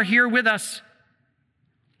you are here with us.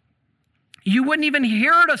 You wouldn't even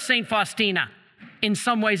hear of St. Faustina in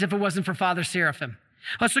some ways if it wasn't for Father Seraphim.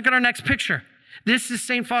 Let's look at our next picture. This is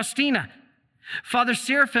St. Faustina. Father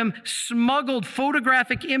Seraphim smuggled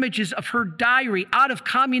photographic images of her diary out of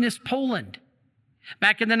communist Poland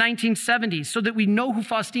back in the 1970s so that we know who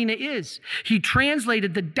Faustina is. He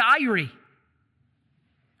translated the diary,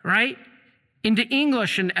 right, into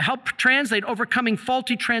English and helped translate, overcoming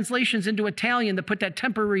faulty translations into Italian that put that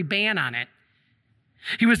temporary ban on it.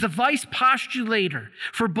 He was the vice postulator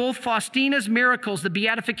for both Faustina's miracles, the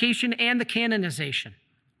beatification and the canonization.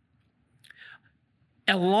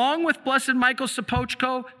 along with Blessed Michael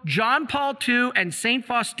Sopoćko, John Paul II, and St.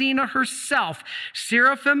 Faustina herself,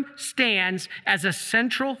 Seraphim stands as a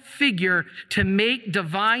central figure to make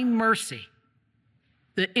divine mercy,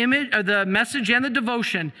 the image, or the message and the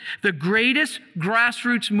devotion, the greatest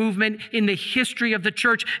grassroots movement in the history of the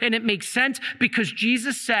church. And it makes sense because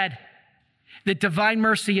Jesus said that divine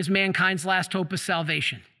mercy is mankind's last hope of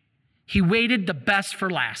salvation. He waited the best for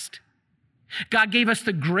last. God gave us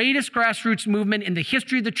the greatest grassroots movement in the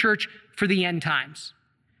history of the church for the end times.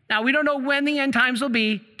 Now, we don't know when the end times will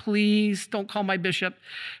be. Please don't call my bishop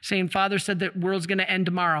saying, Father said the world's going to end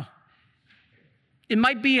tomorrow. It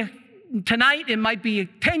might be tonight, it might be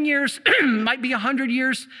 10 years, it might be 100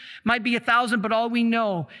 years, might be 1,000, but all we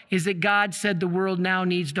know is that God said the world now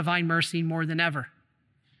needs divine mercy more than ever.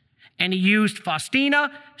 And he used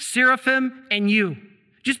Faustina, Seraphim, and you.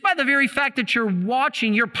 Just by the very fact that you're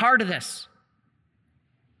watching, you're part of this.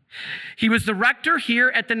 He was the rector here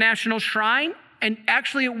at the National Shrine, and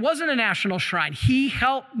actually it wasn't a national shrine. He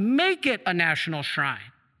helped make it a national shrine.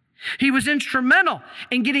 He was instrumental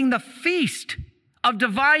in getting the feast of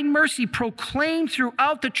divine mercy proclaimed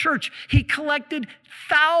throughout the church. He collected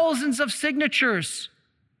thousands of signatures.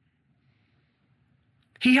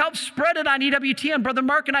 He helped spread it on EWTN. Brother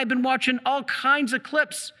Mark and I have been watching all kinds of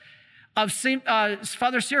clips of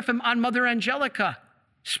Father Seraphim on Mother Angelica,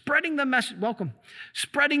 spreading the message,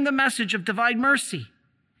 spreading the message of divine mercy.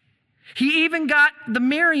 He even got the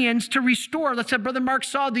Marians to restore. Let's say Brother Mark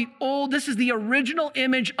saw this is the original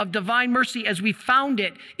image of divine mercy as we found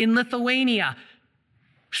it in Lithuania.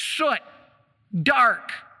 Soot,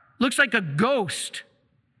 dark, looks like a ghost.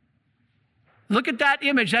 Look at that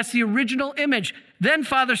image. That's the original image. Then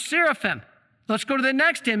Father Seraphim, let's go to the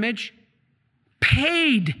next image,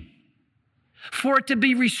 paid for it to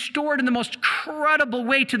be restored in the most credible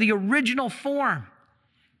way to the original form.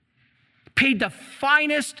 Paid the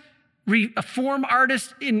finest form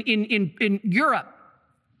artist in Europe.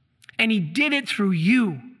 And he did it through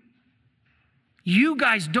you. You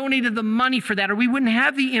guys donated the money for that, or we wouldn't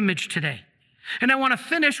have the image today. And I want to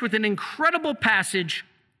finish with an incredible passage,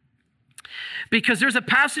 because there's a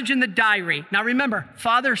passage in the diary. Now remember,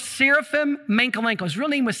 Father Seraphim Menkelenko, his real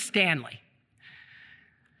name was Stanley.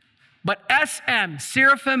 But SM,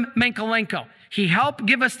 Seraphim Menkelenko, he helped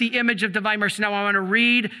give us the image of divine mercy. Now I want to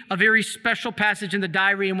read a very special passage in the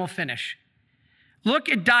diary and we'll finish. Look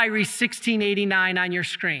at diary 1689 on your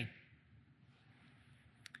screen.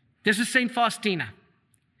 This is St. Faustina.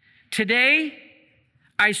 Today,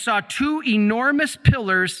 I saw two enormous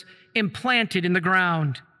pillars implanted in the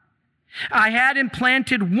ground. I had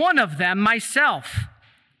implanted one of them myself,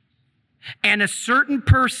 and a certain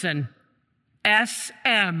person,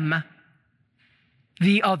 SM,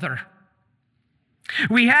 the other.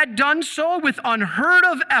 We had done so with unheard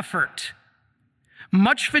of effort,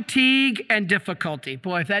 much fatigue and difficulty.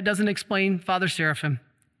 Boy, if that doesn't explain Father Seraphim.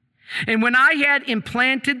 And when I had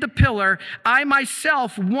implanted the pillar, I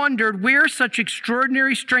myself wondered where such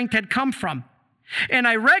extraordinary strength had come from. And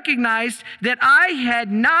I recognized that I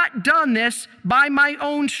had not done this by my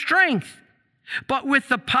own strength, but with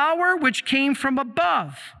the power which came from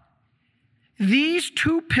above. These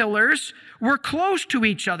two pillars were close to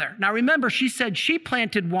each other. Now remember, she said she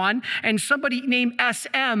planted one and somebody named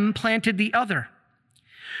SM planted the other.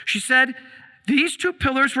 She said, these two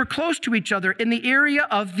pillars were close to each other in the area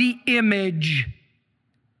of the image.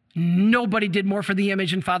 Nobody did more for the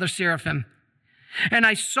image than Father Seraphim. And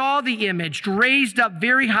I saw the image raised up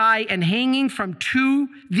very high and hanging from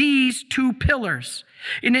these two pillars.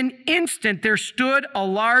 In an instant, there stood a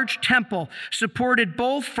large temple, supported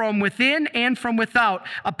both from within and from without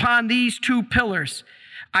upon these two pillars.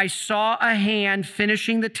 I saw a hand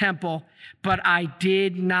finishing the temple, but I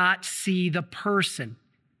did not see the person.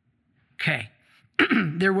 Okay.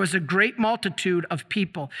 There was a great multitude of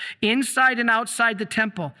people inside and outside the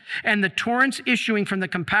temple, and the torrents issuing from the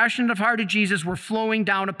compassionate heart of Jesus were flowing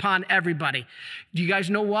down upon everybody. Do you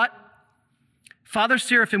guys know what? Father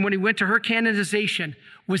Seraphim, when he went to her canonization,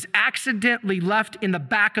 was accidentally left in the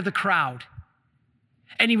back of the crowd.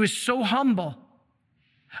 And he was so humble.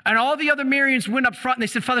 And all the other Marians went up front and they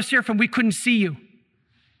said, Father Seraphim, we couldn't see you.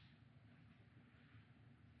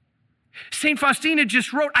 St. Faustina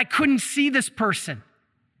just wrote, I couldn't see this person.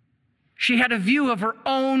 She had a view of her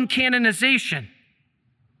own canonization.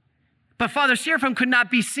 But Father Seraphim could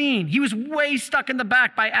not be seen. He was way stuck in the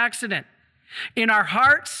back by accident. In our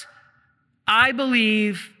hearts, I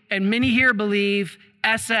believe, and many here believe,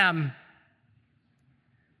 SM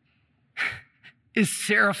is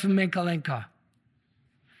Seraphim Menkelenko.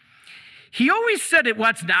 He always said it,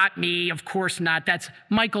 well, it's not me, of course not. That's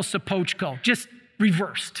Michael Sopoćko, just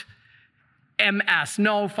reversed. MS.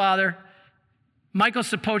 No, Father. Michael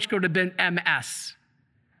Sapochko would have been MS.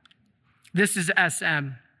 This is SM.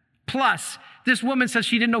 Plus, this woman says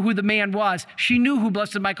she didn't know who the man was. She knew who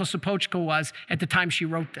Blessed Michael Sapochko was at the time she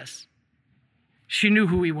wrote this. She knew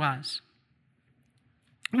who he was.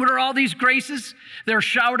 What are all these graces that are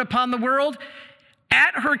showered upon the world?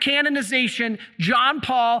 At her canonization, John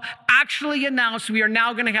Paul actually announced we are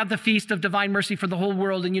now going to have the Feast of Divine Mercy for the whole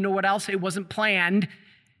world. And you know what else? It wasn't planned.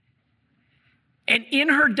 And in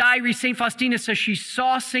her diary, St. Faustina says she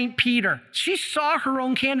saw St. Peter. She saw her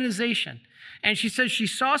own canonization. And she says she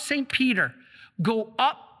saw St. Peter go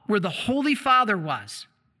up where the Holy Father was.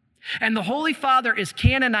 And the Holy Father is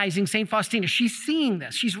canonizing St. Faustina. She's seeing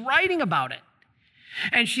this. She's writing about it.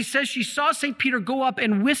 And she says she saw St. Peter go up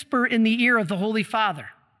and whisper in the ear of the Holy Father.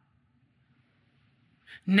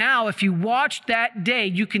 Now, if you watch that day,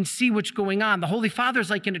 you can see what's going on. The Holy Father's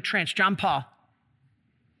like in a trance, John Paul.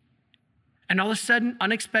 And all of a sudden,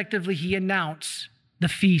 unexpectedly, he announced the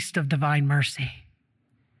Feast of Divine Mercy.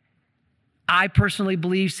 I personally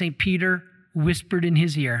believe St. Peter whispered in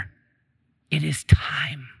his ear, "It is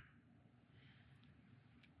time."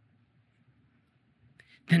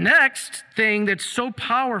 The next thing that's so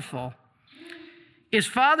powerful is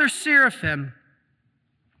Father Seraphim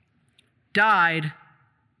died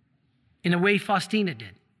in a way Faustina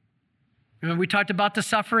did. Remember we talked about the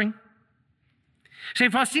suffering?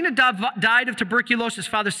 St. Faustina died of tuberculosis.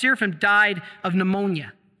 Father Seraphim died of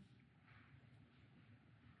pneumonia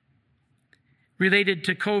related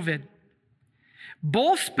to COVID.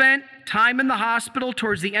 Both spent time in the hospital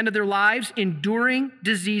towards the end of their lives, enduring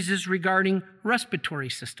diseases regarding respiratory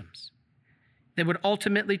systems that would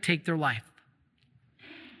ultimately take their life.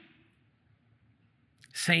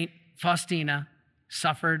 St. Faustina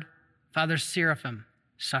suffered. Father Seraphim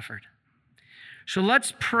suffered. So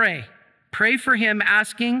let's pray. Pray for him,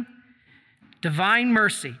 asking divine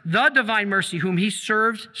mercy, the divine mercy whom he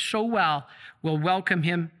served so well, will welcome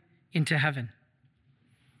him into heaven.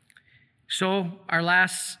 So our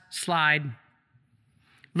last slide,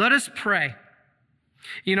 let us pray.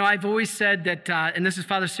 You know, I've always said that, and this is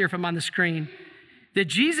Father Seraphim on the screen, that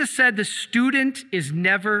Jesus said the student is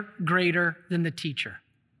never greater than the teacher.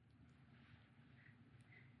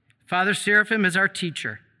 Father Seraphim is our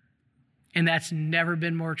teacher, and that's never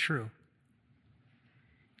been more true.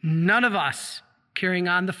 None of us carrying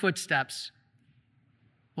on the footsteps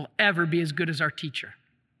will ever be as good as our teacher.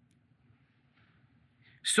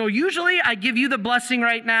 So usually I give you the blessing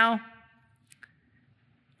right now.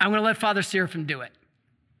 I'm going to let Father Seraphim do it.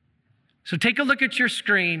 So take a look at your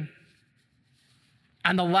screen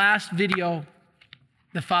on the last video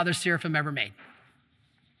that Father Seraphim ever made.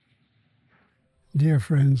 Dear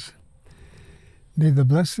friends, may the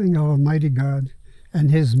blessing of Almighty God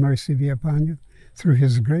and his mercy be upon you through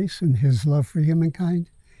his grace and his love for humankind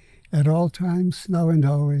at all times, now and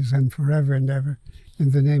always, and forever and ever,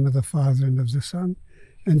 in the name of the Father and of the Son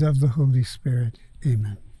and of the Holy Spirit.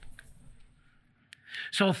 Amen.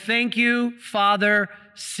 So thank you, Father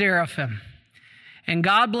Seraphim. And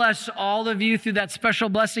God bless all of you through that special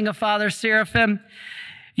blessing of Father Seraphim.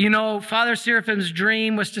 You know, Father Seraphim's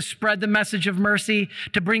dream was to spread the message of mercy,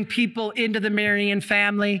 to bring people into the Marian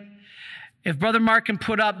family. If Brother Mark can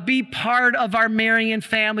put up, be part of our Marian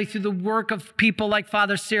family through the work of people like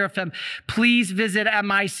Father Seraphim. Please visit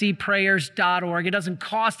micprayers.org. It doesn't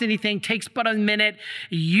cost anything, takes but a minute.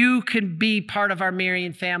 You can be part of our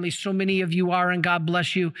Marian family. So many of you are, and God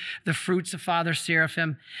bless you, the fruits of Father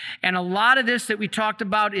Seraphim. And a lot of this that we talked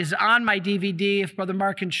about is on my DVD. If Brother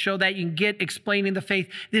Mark can show that, you can get Explaining the Faith.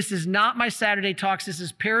 This is not my Saturday talks. This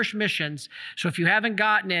is Parish Missions. So if you haven't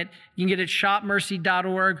gotten it, you can get it at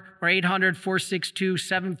shopmercy.org or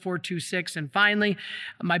 800-462-7426. And finally,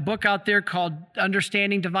 my book out there called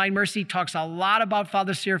Understanding Divine Mercy talks a lot about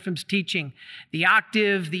Father Seraphim's teaching, the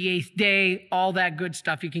octave, the eighth day, all that good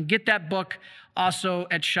stuff. You can get that book also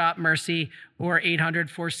at Shop Mercy or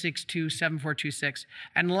 800-462-7426.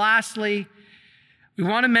 And lastly, we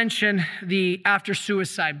want to mention the After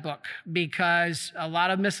Suicide book because a lot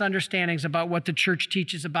of misunderstandings about what the church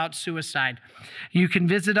teaches about suicide. You can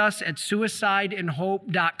visit us at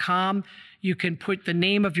suicideandhope.com. You can put the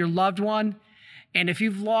name of your loved one. And if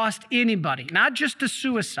you've lost anybody, not just to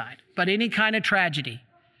suicide, but any kind of tragedy,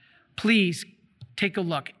 please take a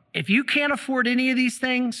look. If you can't afford any of these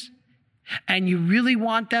things and you really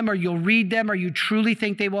want them or you'll read them or you truly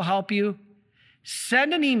think they will help you,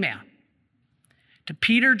 send an email to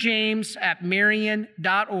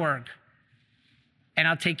peterjames@marian.org, and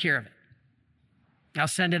I'll take care of it. I'll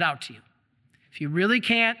send it out to you. If you really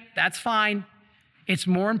can't, that's fine. It's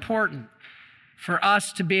more important for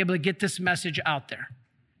us to be able to get this message out there.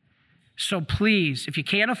 So please, if you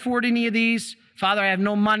can't afford any of these, Father, I have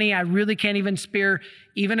no money, I really can't even spare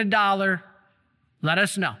even $1, let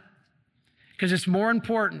us know. Because it's more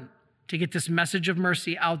important to get this message of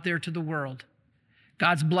mercy out there to the world.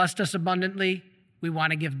 God's blessed us abundantly. We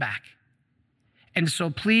want to give back. And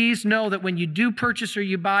so please know that when you do purchase or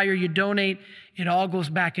you buy or you donate, it all goes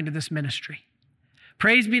back into this ministry.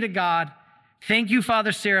 Praise be to God. Thank you,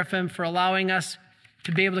 Father Seraphim, for allowing us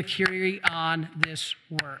to be able to carry on this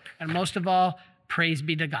work. And most of all, praise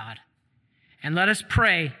be to God. And let us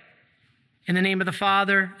pray in the name of the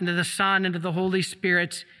Father, and of the Son, and of the Holy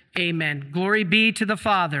Spirit. Amen. Glory be to the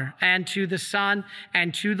Father, and to the Son,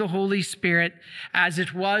 and to the Holy Spirit, as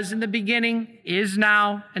it was in the beginning, is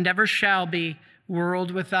now, and ever shall be,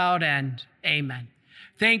 world without end. Amen.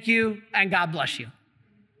 Thank you, and God bless you.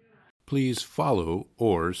 Please follow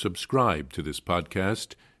or subscribe to this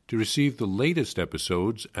podcast to receive the latest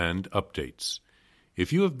episodes and updates.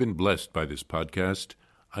 If you have been blessed by this podcast,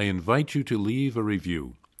 I invite you to leave a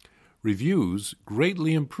review. Reviews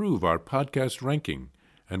greatly improve our podcast ranking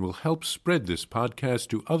and will help spread this podcast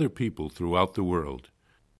to other people throughout the world.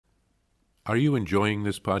 Are you enjoying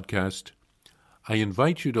this podcast? I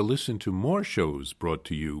invite you to listen to more shows brought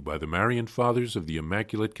to you by the Marian Fathers of the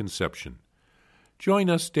Immaculate Conception. Join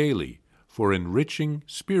us daily for enriching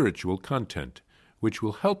spiritual content, which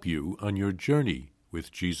will help you on your journey with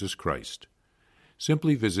Jesus Christ.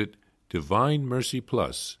 Simply visit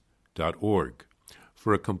DivineMercyPlus.org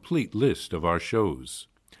for a complete list of our shows.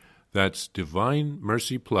 That's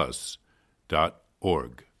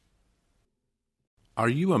DivineMercyPlus.org. Are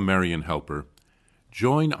you a Marian helper?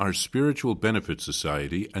 Join our Spiritual Benefit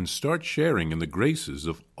Society and start sharing in the graces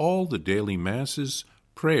of all the daily masses,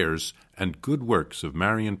 prayers, and good works of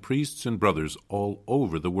Marian priests and brothers all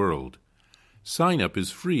over the world. Sign up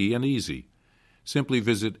is free and easy. Simply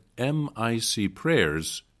visit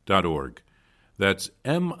micprayers.org. That's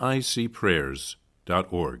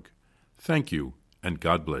micprayers.org. Thank you, and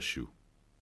God bless you.